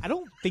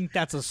 don't think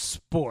that's a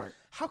sport.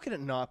 How can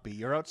it not be?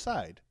 You're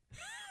outside.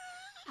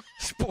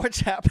 Sports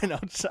happen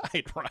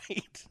outside,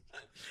 right?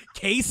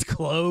 Case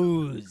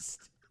closed.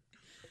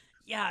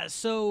 Yeah,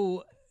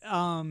 so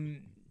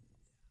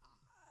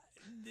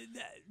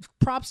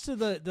props to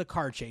the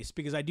car chase,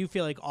 because I do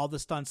feel like all the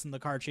stunts in the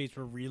car chase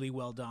were really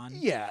well done.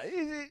 Yeah.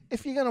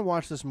 If you're gonna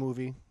watch this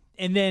movie,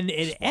 And then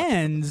it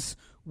ends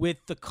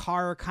with the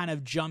car kind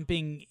of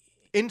jumping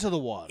into the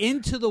water,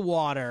 into the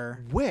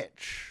water.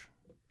 which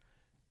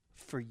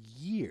for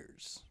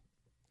years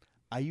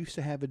I used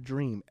to have a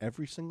dream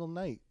every single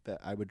night that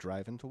I would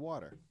drive into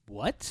water.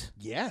 What?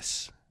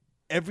 Yes.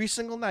 Every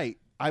single night.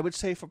 I would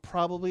say for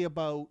probably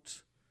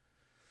about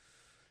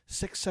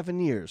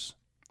 6-7 years.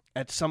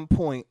 At some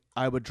point,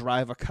 I would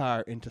drive a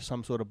car into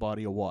some sort of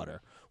body of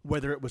water.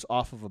 Whether it was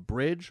off of a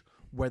bridge,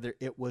 whether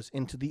it was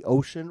into the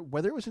ocean,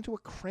 whether it was into a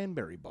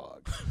cranberry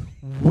bog.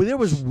 There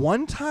was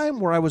one time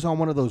where I was on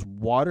one of those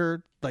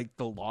water, like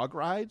the log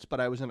rides, but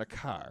I was in a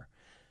car.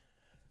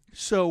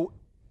 So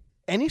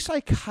any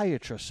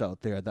psychiatrists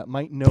out there that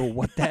might know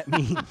what that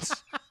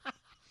means,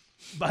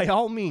 by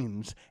all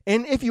means.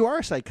 And if you are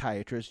a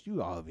psychiatrist,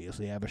 you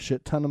obviously have a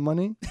shit ton of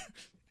money.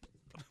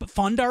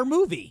 Fund our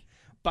movie.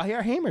 Buy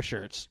our Hamer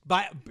shirts.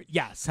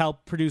 Yes,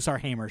 help produce our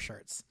Hamer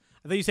shirts.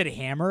 I thought you said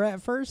hammer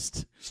at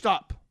first.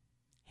 Stop.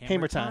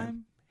 Hamer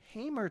time.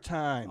 Hamer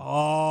time.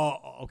 Oh,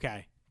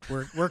 okay.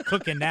 We're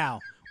cooking now.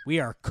 We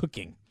are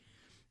cooking.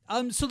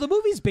 So the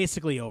movie's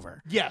basically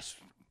over. Yes.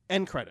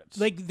 End credits.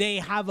 Like, they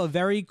have a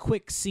very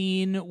quick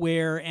scene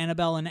where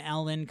Annabelle and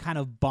Ellen kind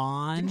of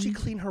bond. Didn't she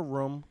clean her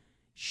room?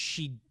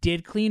 She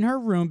did clean her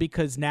room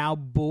because now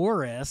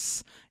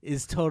Boris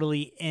is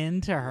totally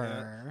into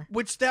her.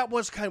 Which that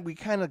was we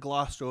kind of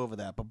glossed over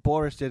that, but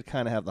Boris did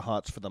kind of have the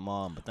hots for the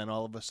mom, but then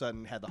all of a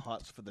sudden had the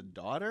hots for the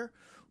daughter,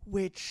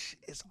 which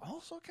is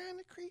also kind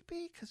of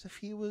creepy because if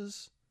he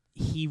was...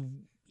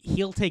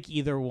 He'll take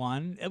either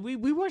one. We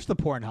watched the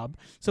Pornhub,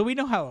 so we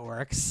know how it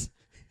works.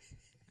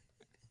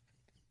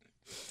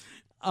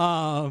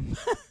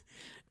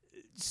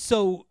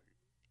 So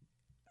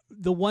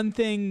the one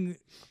thing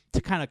to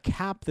kind of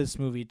cap this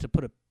movie, to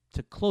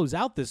close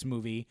out this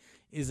movie,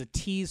 is a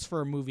tease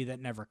for a movie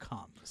that never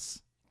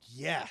comes.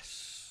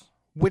 Yes.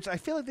 Which I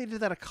feel like they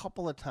did that a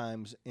couple of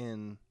times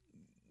in...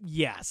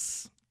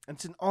 Yes.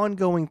 It's an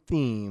ongoing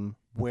theme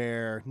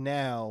where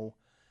now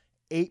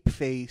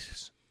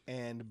Apeface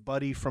and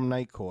Buddy from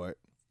Night Court,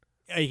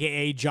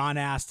 a.k.a. John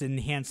Astin,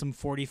 handsome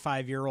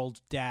 45-year-old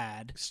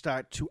dad,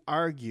 start to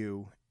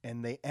argue,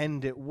 and they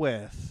end it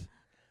with...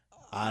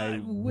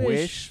 I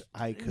wish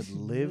I could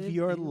live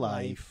your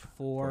life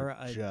for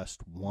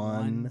just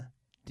one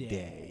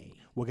day.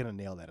 We're going to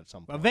nail that at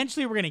some point.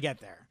 Eventually, we're going to get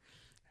there.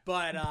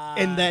 But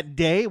and that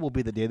day will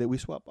be the day that we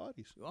swap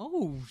bodies.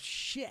 Oh,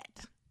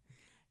 shit.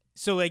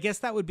 So I guess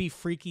that would be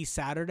Freaky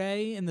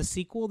Saturday in the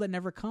sequel that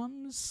never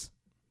comes?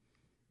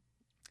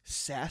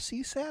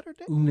 Sassy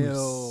Saturday? Ooh,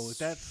 No,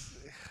 that's...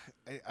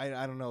 I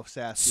don't know if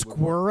Sassy would work.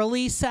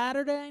 Squirrely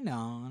Saturday? No,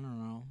 I don't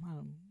know.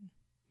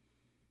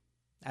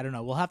 I don't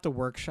know. We'll have to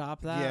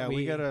workshop that. Yeah,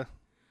 we gotta...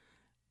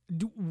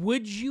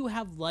 Would you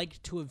have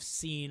liked to have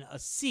seen a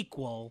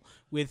sequel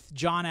with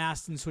John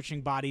Astin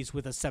switching bodies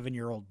with a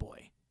 7-year-old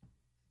boy?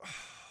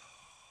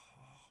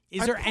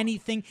 Is there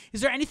anything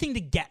to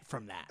get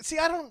from that? See,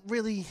 I don't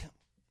really...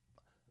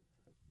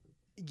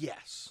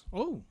 Yes.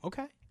 Oh,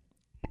 okay.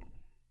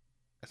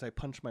 As I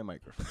punch my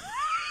microphone.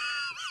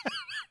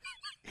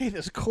 Hey,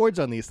 there's chords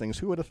on these things.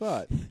 Who would have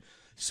thought?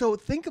 So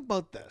think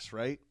about this,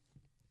 right?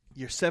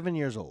 You're 7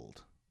 years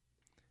old.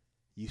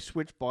 You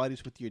switch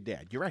bodies with your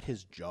dad. You're at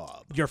his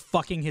job. You're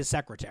fucking his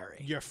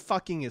secretary. You're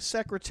fucking his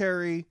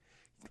secretary.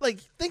 Like,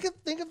 think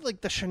of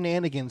like the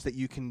shenanigans that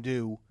you can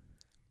do,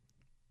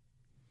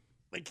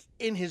 like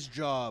in his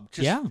job,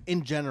 just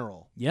in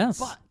general. Yes.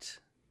 But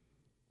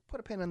put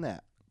a pin in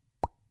that.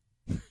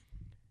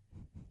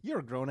 You're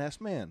a grown ass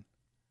man.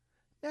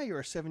 Now you're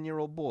a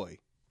 7-year-old boy.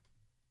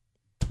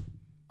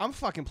 I'm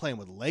fucking playing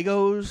with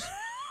Legos.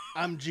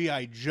 I'm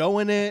G.I.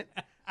 Joeing it.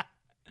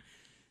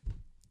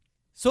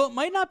 So it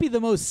might not be the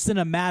most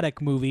cinematic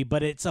movie,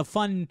 but it's a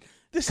fun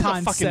concept. Is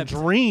a fucking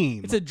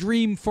dream. It's a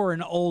dream for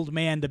an old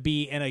man to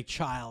be in a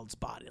child's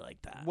body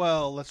like that.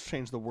 Well, let's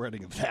change the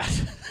wording of that.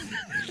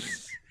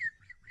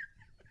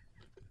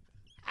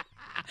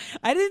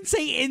 I didn't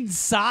say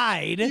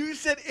inside. You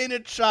said in a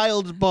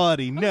child's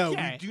body. No,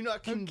 Okay. we do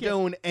not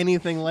condone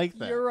anything like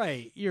that.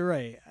 You're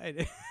right.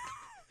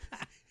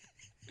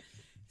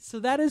 So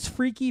that is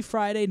Freaky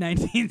Friday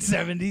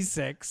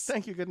 1976.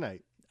 Thank you. Good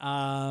night.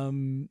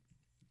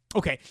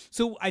 Okay,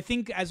 so I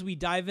think as we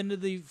dive into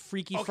the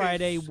Freaky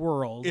Friday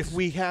world, If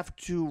we have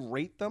to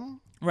rate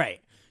them, right.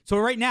 So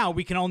right now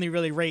we can only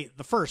really rate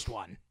the first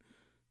one.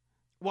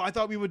 well, I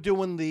thought we were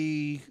doing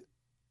the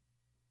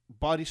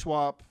body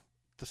swap,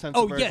 the sense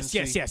Oh of yes.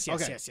 urgency.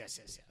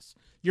 Yes.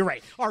 You're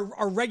right.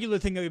 Our regular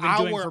thing that we've been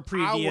doing for Our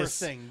previous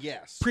thing,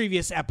 yes.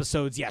 previous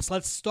episodes. Yes.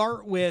 Let's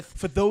start with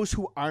For those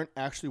who aren't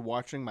actually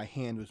watching, my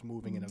hand was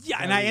moving in a Yeah,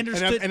 and I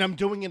understood- and I'm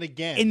doing it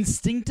again.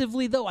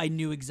 instinctively though. I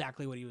knew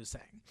exactly what he was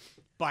saying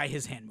by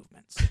his hand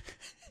movements.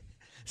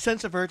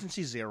 Sense of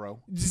urgency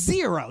 0.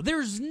 0.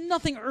 There's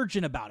nothing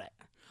urgent about it.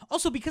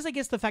 Also, because I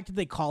guess the fact that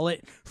they call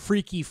it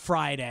Freaky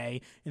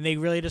Friday and they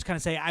really just kind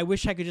of say, I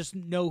wish I could just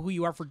know who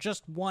you are for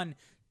just one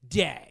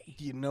day.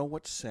 Do you know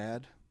what's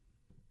sad?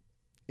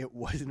 It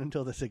wasn't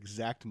until this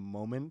exact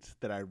moment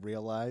that I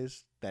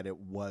realized that it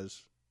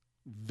was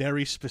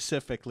very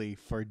specifically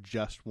for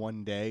just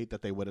one day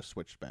that they would have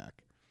switched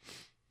back.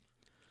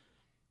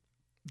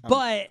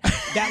 But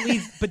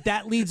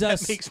that leads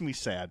us That makes me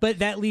sad. but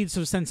that leads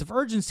to a sense of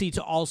urgency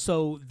to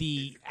also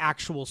the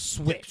actual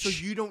switch. So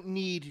you don't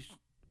need,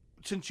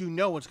 since you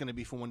know it's going to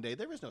be for one day,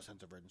 there is no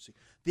sense of urgency.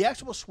 The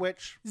actual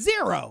switch,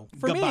 0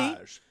 for me.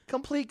 garbage.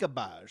 Complete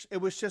garbage. It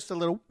was just a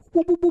little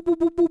whoop, whoop, whoop, whoop,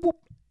 whoop, whoop, whoop,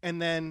 and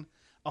then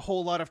a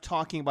whole lot of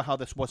talking about how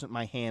this wasn't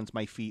my hands,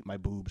 my feet, my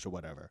boobs, or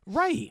whatever.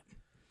 Right.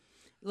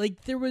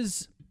 Like there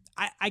was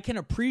I can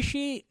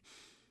appreciate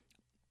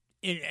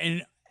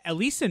and at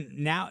least in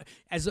now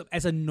as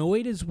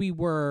annoyed as we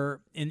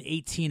were in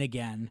 18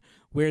 again,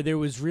 where there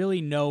was really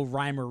no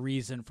rhyme or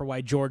reason for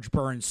why George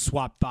Burns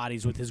swapped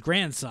bodies with his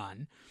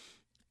grandson.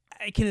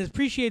 I can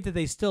appreciate that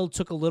they still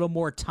took a little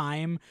more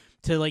time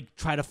to like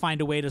try to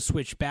find a way to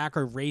switch back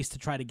or race to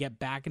try to get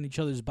back in each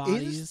other's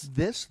bodies. Is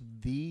this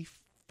the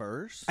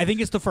first? I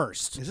think it's the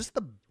first. Is this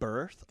the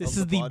birth? This of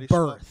is the body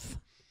swap? birth.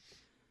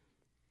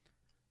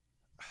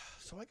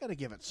 So I got to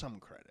give it some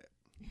credit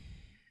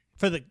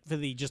For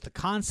the just the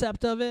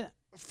concept of it.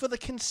 for the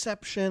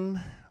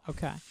conception,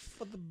 Okay.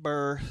 for the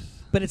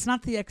birth. But it's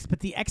not the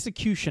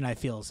execution I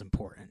feel is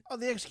important. Oh,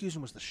 the execution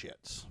was the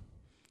shits.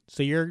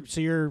 So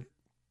you're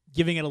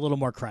giving it a little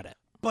more credit.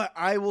 But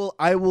I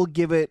will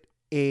give it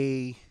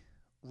a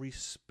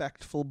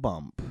respectful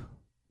bump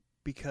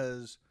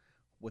because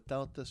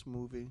without this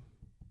movie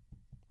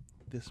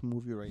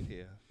right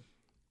here,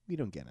 we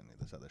don't get any of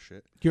this other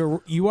shit.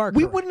 You are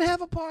We correct. wouldn't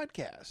have a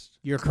podcast.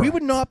 You're We correct.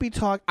 would not be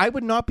I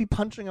would not be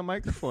punching a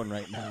microphone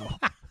right now.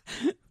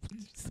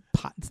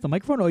 Does the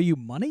microphone owe you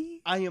money?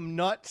 I am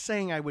not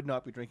saying I would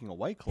not be drinking a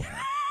White Claw.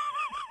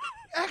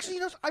 Actually,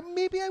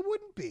 maybe I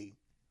wouldn't be.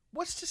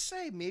 What's to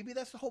say? Maybe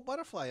that's the whole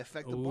butterfly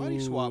effect of body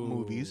swap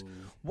movies.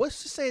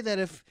 What's to say that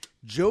if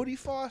Jodie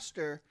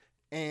Foster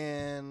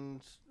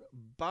and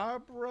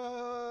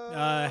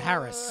Barbara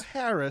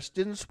Harris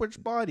didn't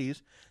switch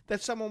bodies,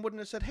 that someone wouldn't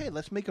have said, "Hey,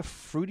 let's make a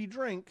fruity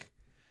drink,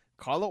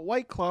 call it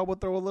White Claw, we'll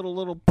throw a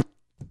little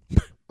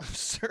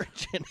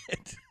surge in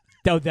it."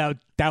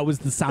 That was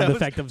the sound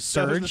effect of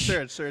That was the surge.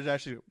 surge. Surge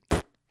actually.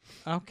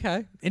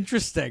 Okay,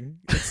 interesting.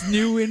 It's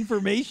new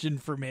information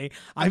for me.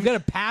 I'm gonna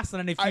pass on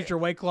any future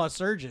White Claw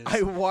surges.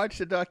 I watched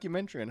a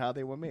documentary on how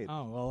they were made.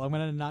 Oh well, I'm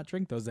gonna not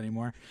drink those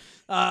anymore.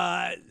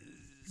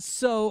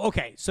 So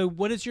okay, so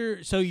what is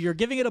your? So you're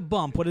giving it a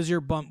bump. What is your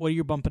bump? What are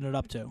you bumping it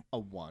up to? A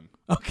 1.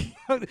 Okay,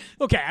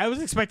 okay. I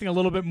was expecting a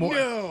little bit more.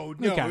 No,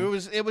 Okay.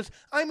 It was.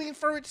 I mean,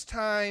 for its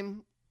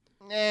time,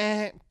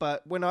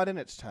 but we're not in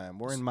its time.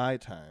 We're in my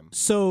time,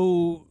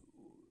 So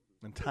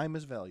and time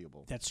is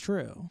valuable. that's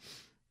true.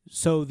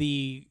 So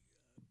the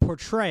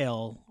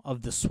portrayal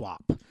of the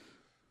swap.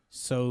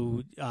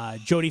 So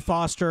Jodie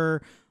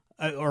Foster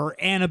or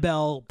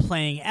Annabelle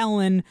playing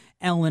Ellen,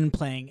 Ellen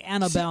playing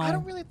Annabelle. See, I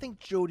don't really think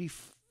Jodie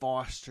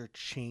Foster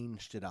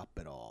changed it up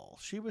at all.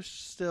 She was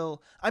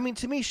still. I mean,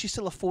 to me, she's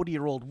still a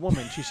 40-year-old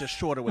woman. She's just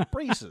shorter with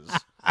braces.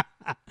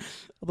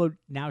 Although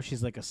now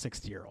she's like a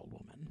 60-year-old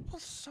woman. Well,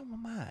 so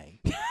am I.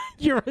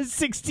 You're a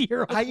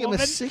 60-year-old I am woman.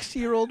 a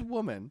 60-year-old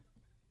woman.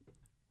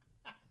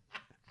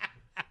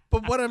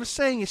 But what I'm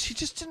saying is she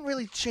just didn't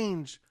really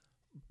change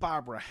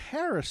Barbara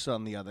Harris,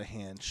 on the other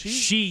hand.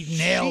 She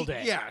nailed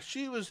it. Yeah,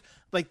 she was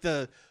like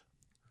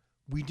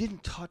we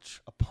didn't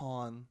touch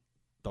upon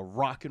the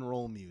rock and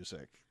roll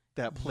music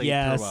that played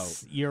Yes,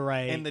 throughout. you're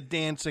right. And the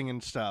dancing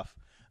and stuff.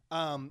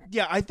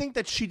 Yeah, I think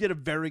that she did a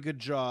very good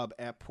job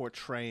at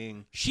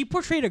portraying. She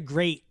portrayed a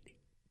great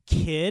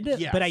kid,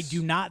 Yes. but I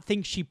do not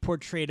think she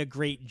portrayed a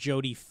great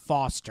Jodie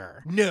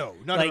Foster. No,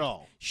 not Like, at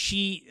all.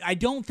 I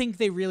don't think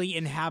they really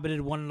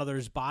inhabited one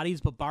another's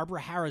bodies, but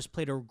Barbara Harris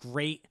played a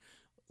great,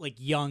 like,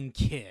 young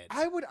kid.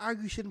 I would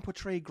argue she didn't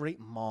portray a great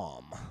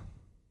mom.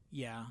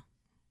 Yeah,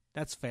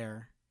 that's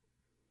fair.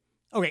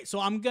 Okay, so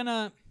I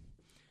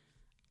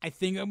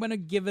think I'm gonna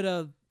give it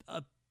a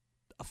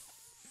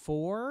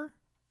 4.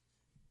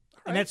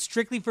 And that's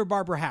strictly for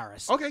Barbara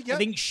Harris. Okay, yeah. I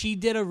think she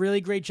did a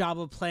really great job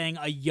of playing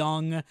a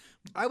young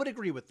I would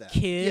agree with that.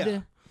 kid.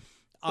 Yeah.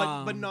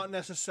 But not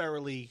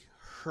necessarily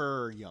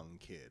her young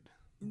kid.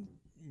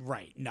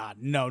 Right. Not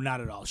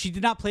at all. She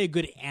did not play a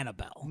good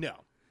Annabelle.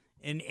 No.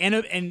 And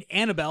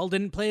Annabelle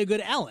didn't play a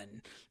good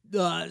Ellen.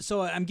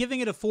 So I'm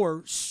giving it a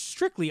 4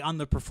 strictly on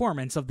the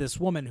performance of this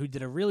woman who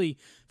did a really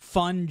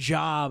fun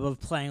job of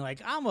playing like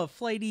I'm a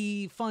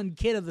flighty, fun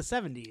kid of the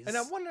 70s. And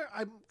I wonder,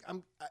 I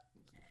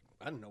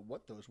don't know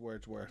what those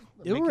words were.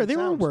 They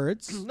were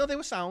words. No, they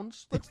were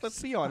sounds. Let's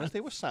be honest.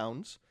 They were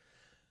sounds.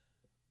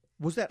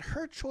 Was that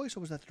her choice, or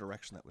was that the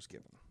direction that was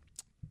given?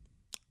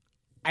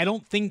 I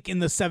don't think in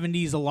the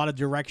 70s a lot of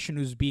direction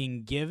was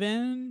being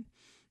given.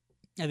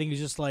 I think it was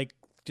just like,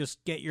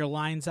 just get your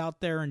lines out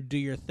there and do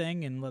your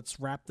thing, and let's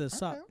wrap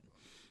this up.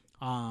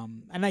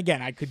 And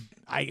again,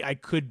 I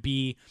could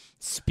be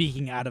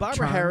speaking out of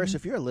Barbara turn. Harris,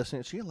 if you're listening,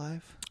 is she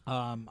alive?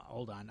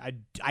 Hold on.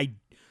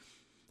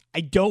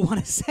 I don't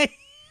want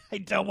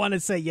to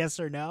say yes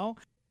or no.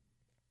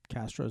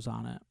 Castro's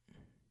on it.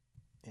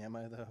 Am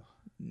I though?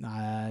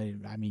 I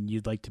mean,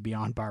 you'd like to be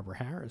on Barbara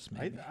Harris,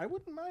 maybe. I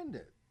wouldn't mind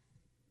it.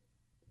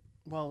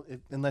 Well,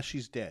 unless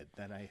she's dead,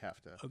 then I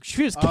have to. Oh,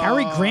 she was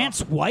Cary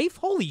Grant's wife?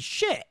 Holy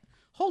shit.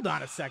 Hold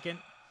on a second.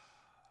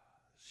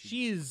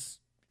 She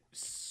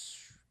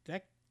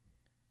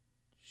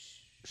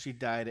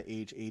died at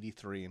age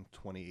 83 in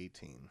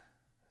 2018.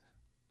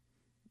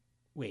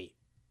 Wait.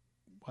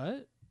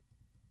 What?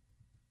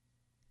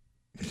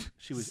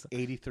 She was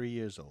 83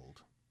 years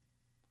old.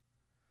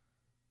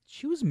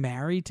 She was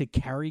married to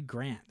Cary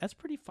Grant. That's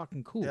pretty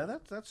fucking cool. Yeah,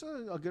 that's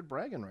a good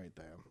bragging right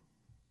there.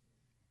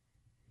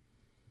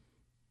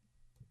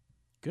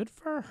 Good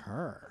for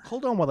her.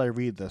 Hold on while I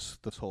read this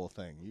whole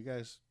thing. You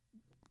guys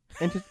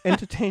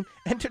entertain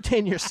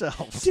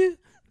yourselves. I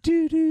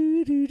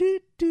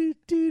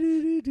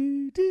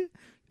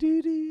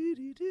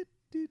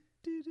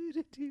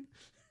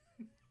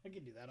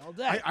can do that all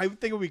day. I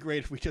think it would be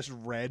great if we just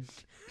read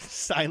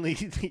silently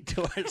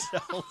to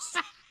ourselves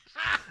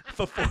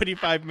for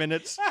 45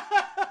 minutes.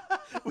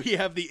 We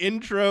have the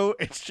intro.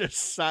 It's just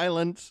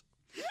silent.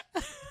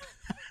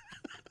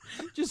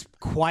 Just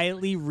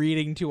quietly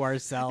reading to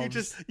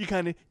ourselves. You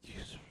kind of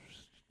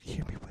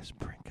hear me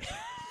whispering.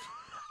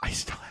 I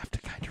still have to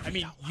kind of read. I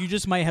mean, you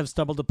just might have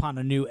stumbled upon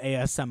a new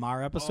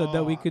ASMR episode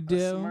that we could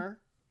do.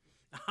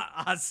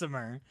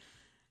 Awesomer.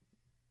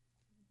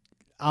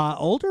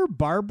 Older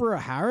Barbara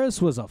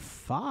Harris was a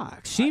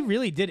fox. She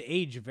really did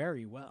age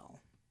very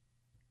well.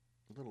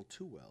 A little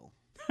too well.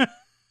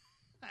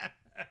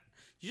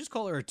 You just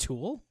call her a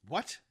tool?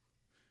 What?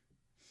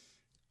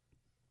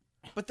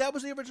 But that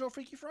was the original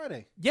Freaky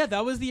Friday. Yeah,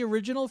 that was the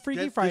original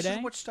Freaky Friday. This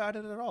is what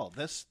started it all.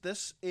 This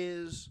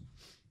is...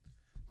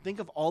 Think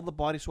of all the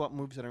body swap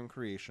movies that are in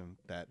creation.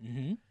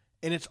 And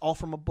it's all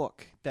from a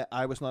book that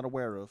I was not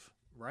aware of.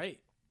 Right.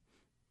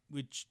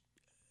 Which...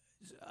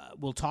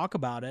 we'll talk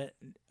about it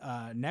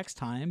next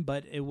time,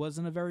 but it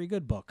wasn't a very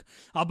good book.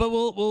 But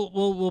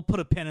we'll put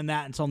a pin in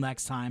that until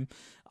next time.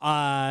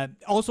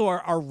 Also,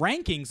 our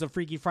rankings of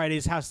Freaky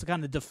Fridays has to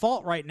kind of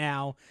default right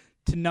now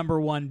to number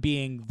 1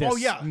 being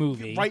this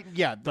movie. Right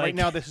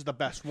now this is the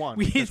best one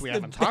because we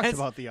haven't talked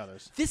about the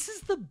others. This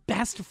is the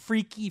best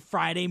Freaky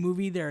Friday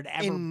movie there had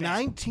ever been. In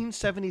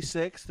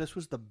 1976, this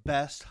was the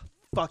best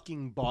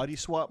fucking body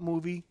swap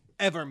movie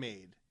ever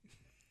made.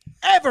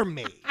 Ever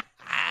made.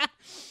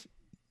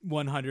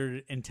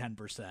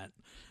 110%.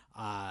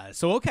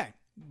 So, okay.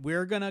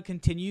 We're going to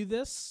continue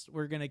this.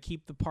 We're going to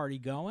keep the party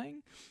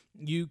going.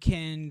 You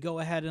can go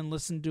ahead and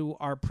listen to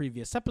our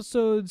previous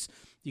episodes.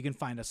 You can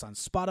find us on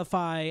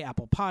Spotify,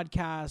 Apple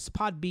Podcasts,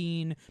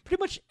 Podbean, pretty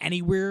much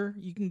anywhere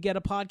you can get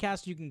a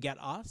podcast, you can get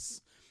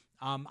us.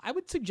 I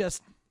would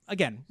suggest,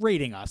 again,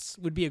 rating us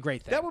would be a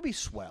great thing. That would be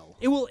swell.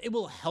 It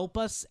will help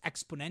us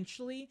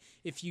exponentially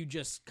if you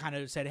just kind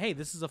of said, hey,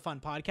 this is a fun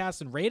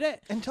podcast, and rate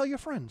it. And tell your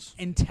friends.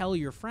 And tell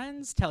your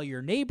friends, tell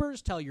your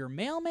neighbors, tell your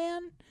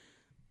mailman.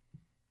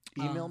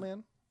 Email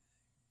man?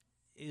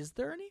 Is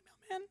there an email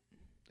man?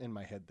 In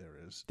my head there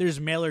is. There's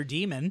Mailer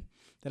Demon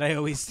that I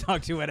always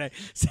talk to when I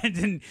send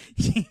an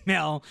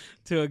email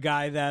to a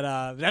guy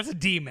that's a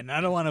demon.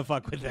 I don't want to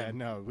fuck with him.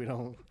 No,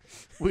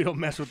 we don't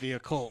mess with the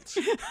occult.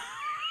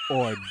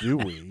 Or do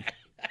we?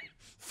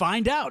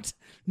 Find out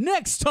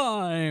next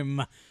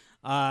time.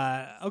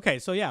 Okay,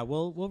 so yeah,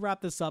 we'll wrap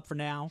this up for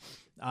now.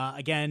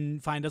 Again,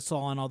 find us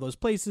all in all those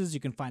places.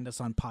 You can find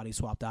us on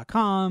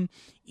pottyswap.com.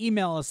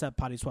 Email us at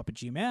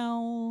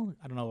pottyswap@gmail.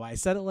 I don't know why I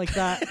said it like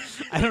that.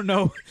 I don't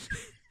know.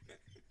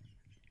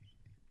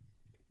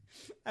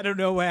 I don't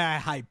know why I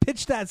high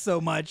pitched that so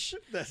much.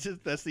 That's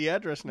the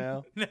address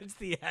now. That's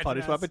the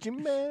address.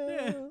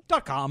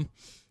 pottyswap@gmail.com.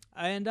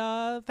 And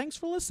thanks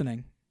for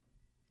listening.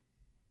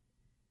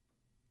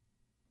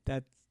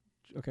 That's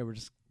okay. We're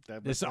just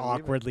this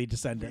awkwardly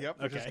descended. Yep,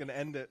 we're okay. just gonna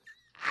end it.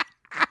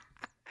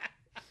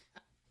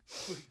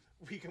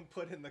 We can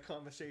put in the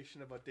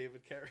conversation about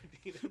David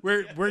Carradine.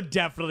 We're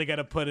definitely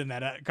gonna put in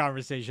that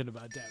conversation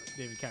about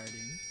David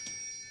Carradine.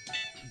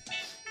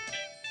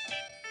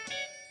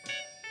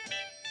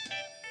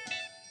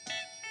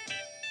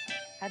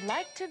 I'd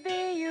like to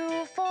be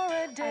you for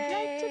a day. I'd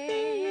like to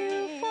be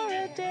you for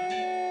a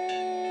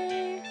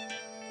day.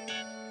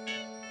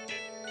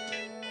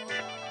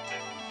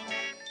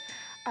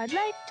 I'd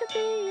like to be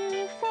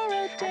you for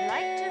a day. I'd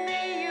like to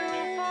be you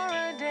for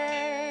a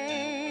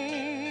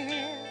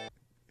day.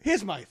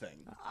 Here's my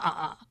thing.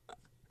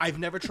 I've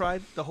never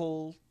tried the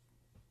whole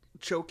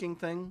choking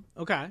thing.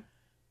 Okay.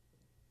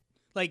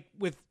 Like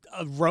with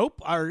a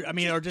rope, or I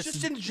mean, or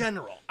Just in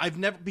general. I've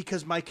never,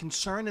 because my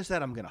concern is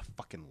that I'm gonna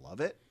fucking love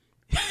it.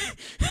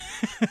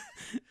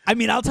 I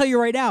mean, I'll tell you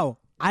right now,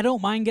 I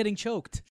don't mind getting choked.